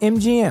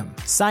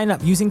BetMGM. Sign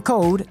up using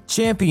code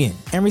CHAMPION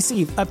and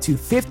receive up to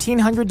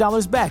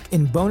 $1,500 back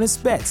in bonus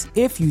bets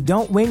if you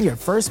don't win your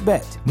first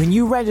bet. When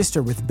you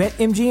register with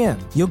BetMGM,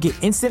 you'll get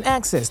instant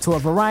access to a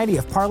variety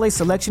of parlay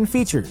selection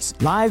features,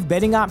 live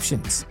betting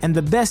options, and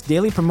the best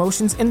daily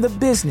promotions in the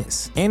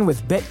business. And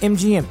with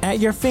BetMGM at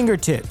your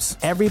fingertips,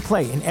 every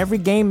play and every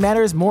game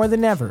matters more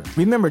than ever.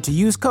 Remember to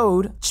use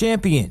code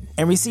CHAMPION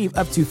and receive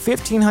up to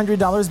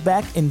 $1,500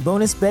 back in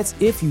bonus bets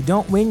if you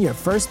don't win your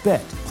first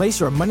bet. Place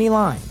your money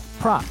line,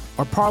 prop,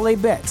 or parlay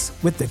bets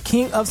with the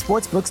king of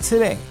sportsbooks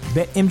today.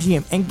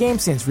 BetMGM and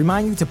GameSense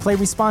remind you to play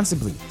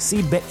responsibly.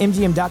 See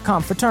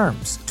BetMGM.com for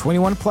terms.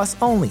 21 plus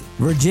only.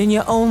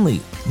 Virginia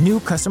only. New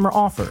customer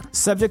offer.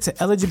 Subject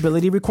to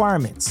eligibility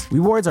requirements.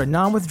 Rewards are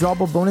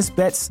non-withdrawable bonus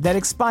bets that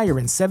expire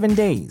in 7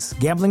 days.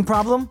 Gambling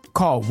problem?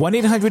 Call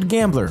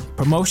 1-800-GAMBLER.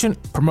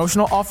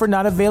 Promotional offer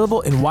not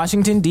available in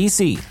Washington,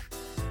 D.C.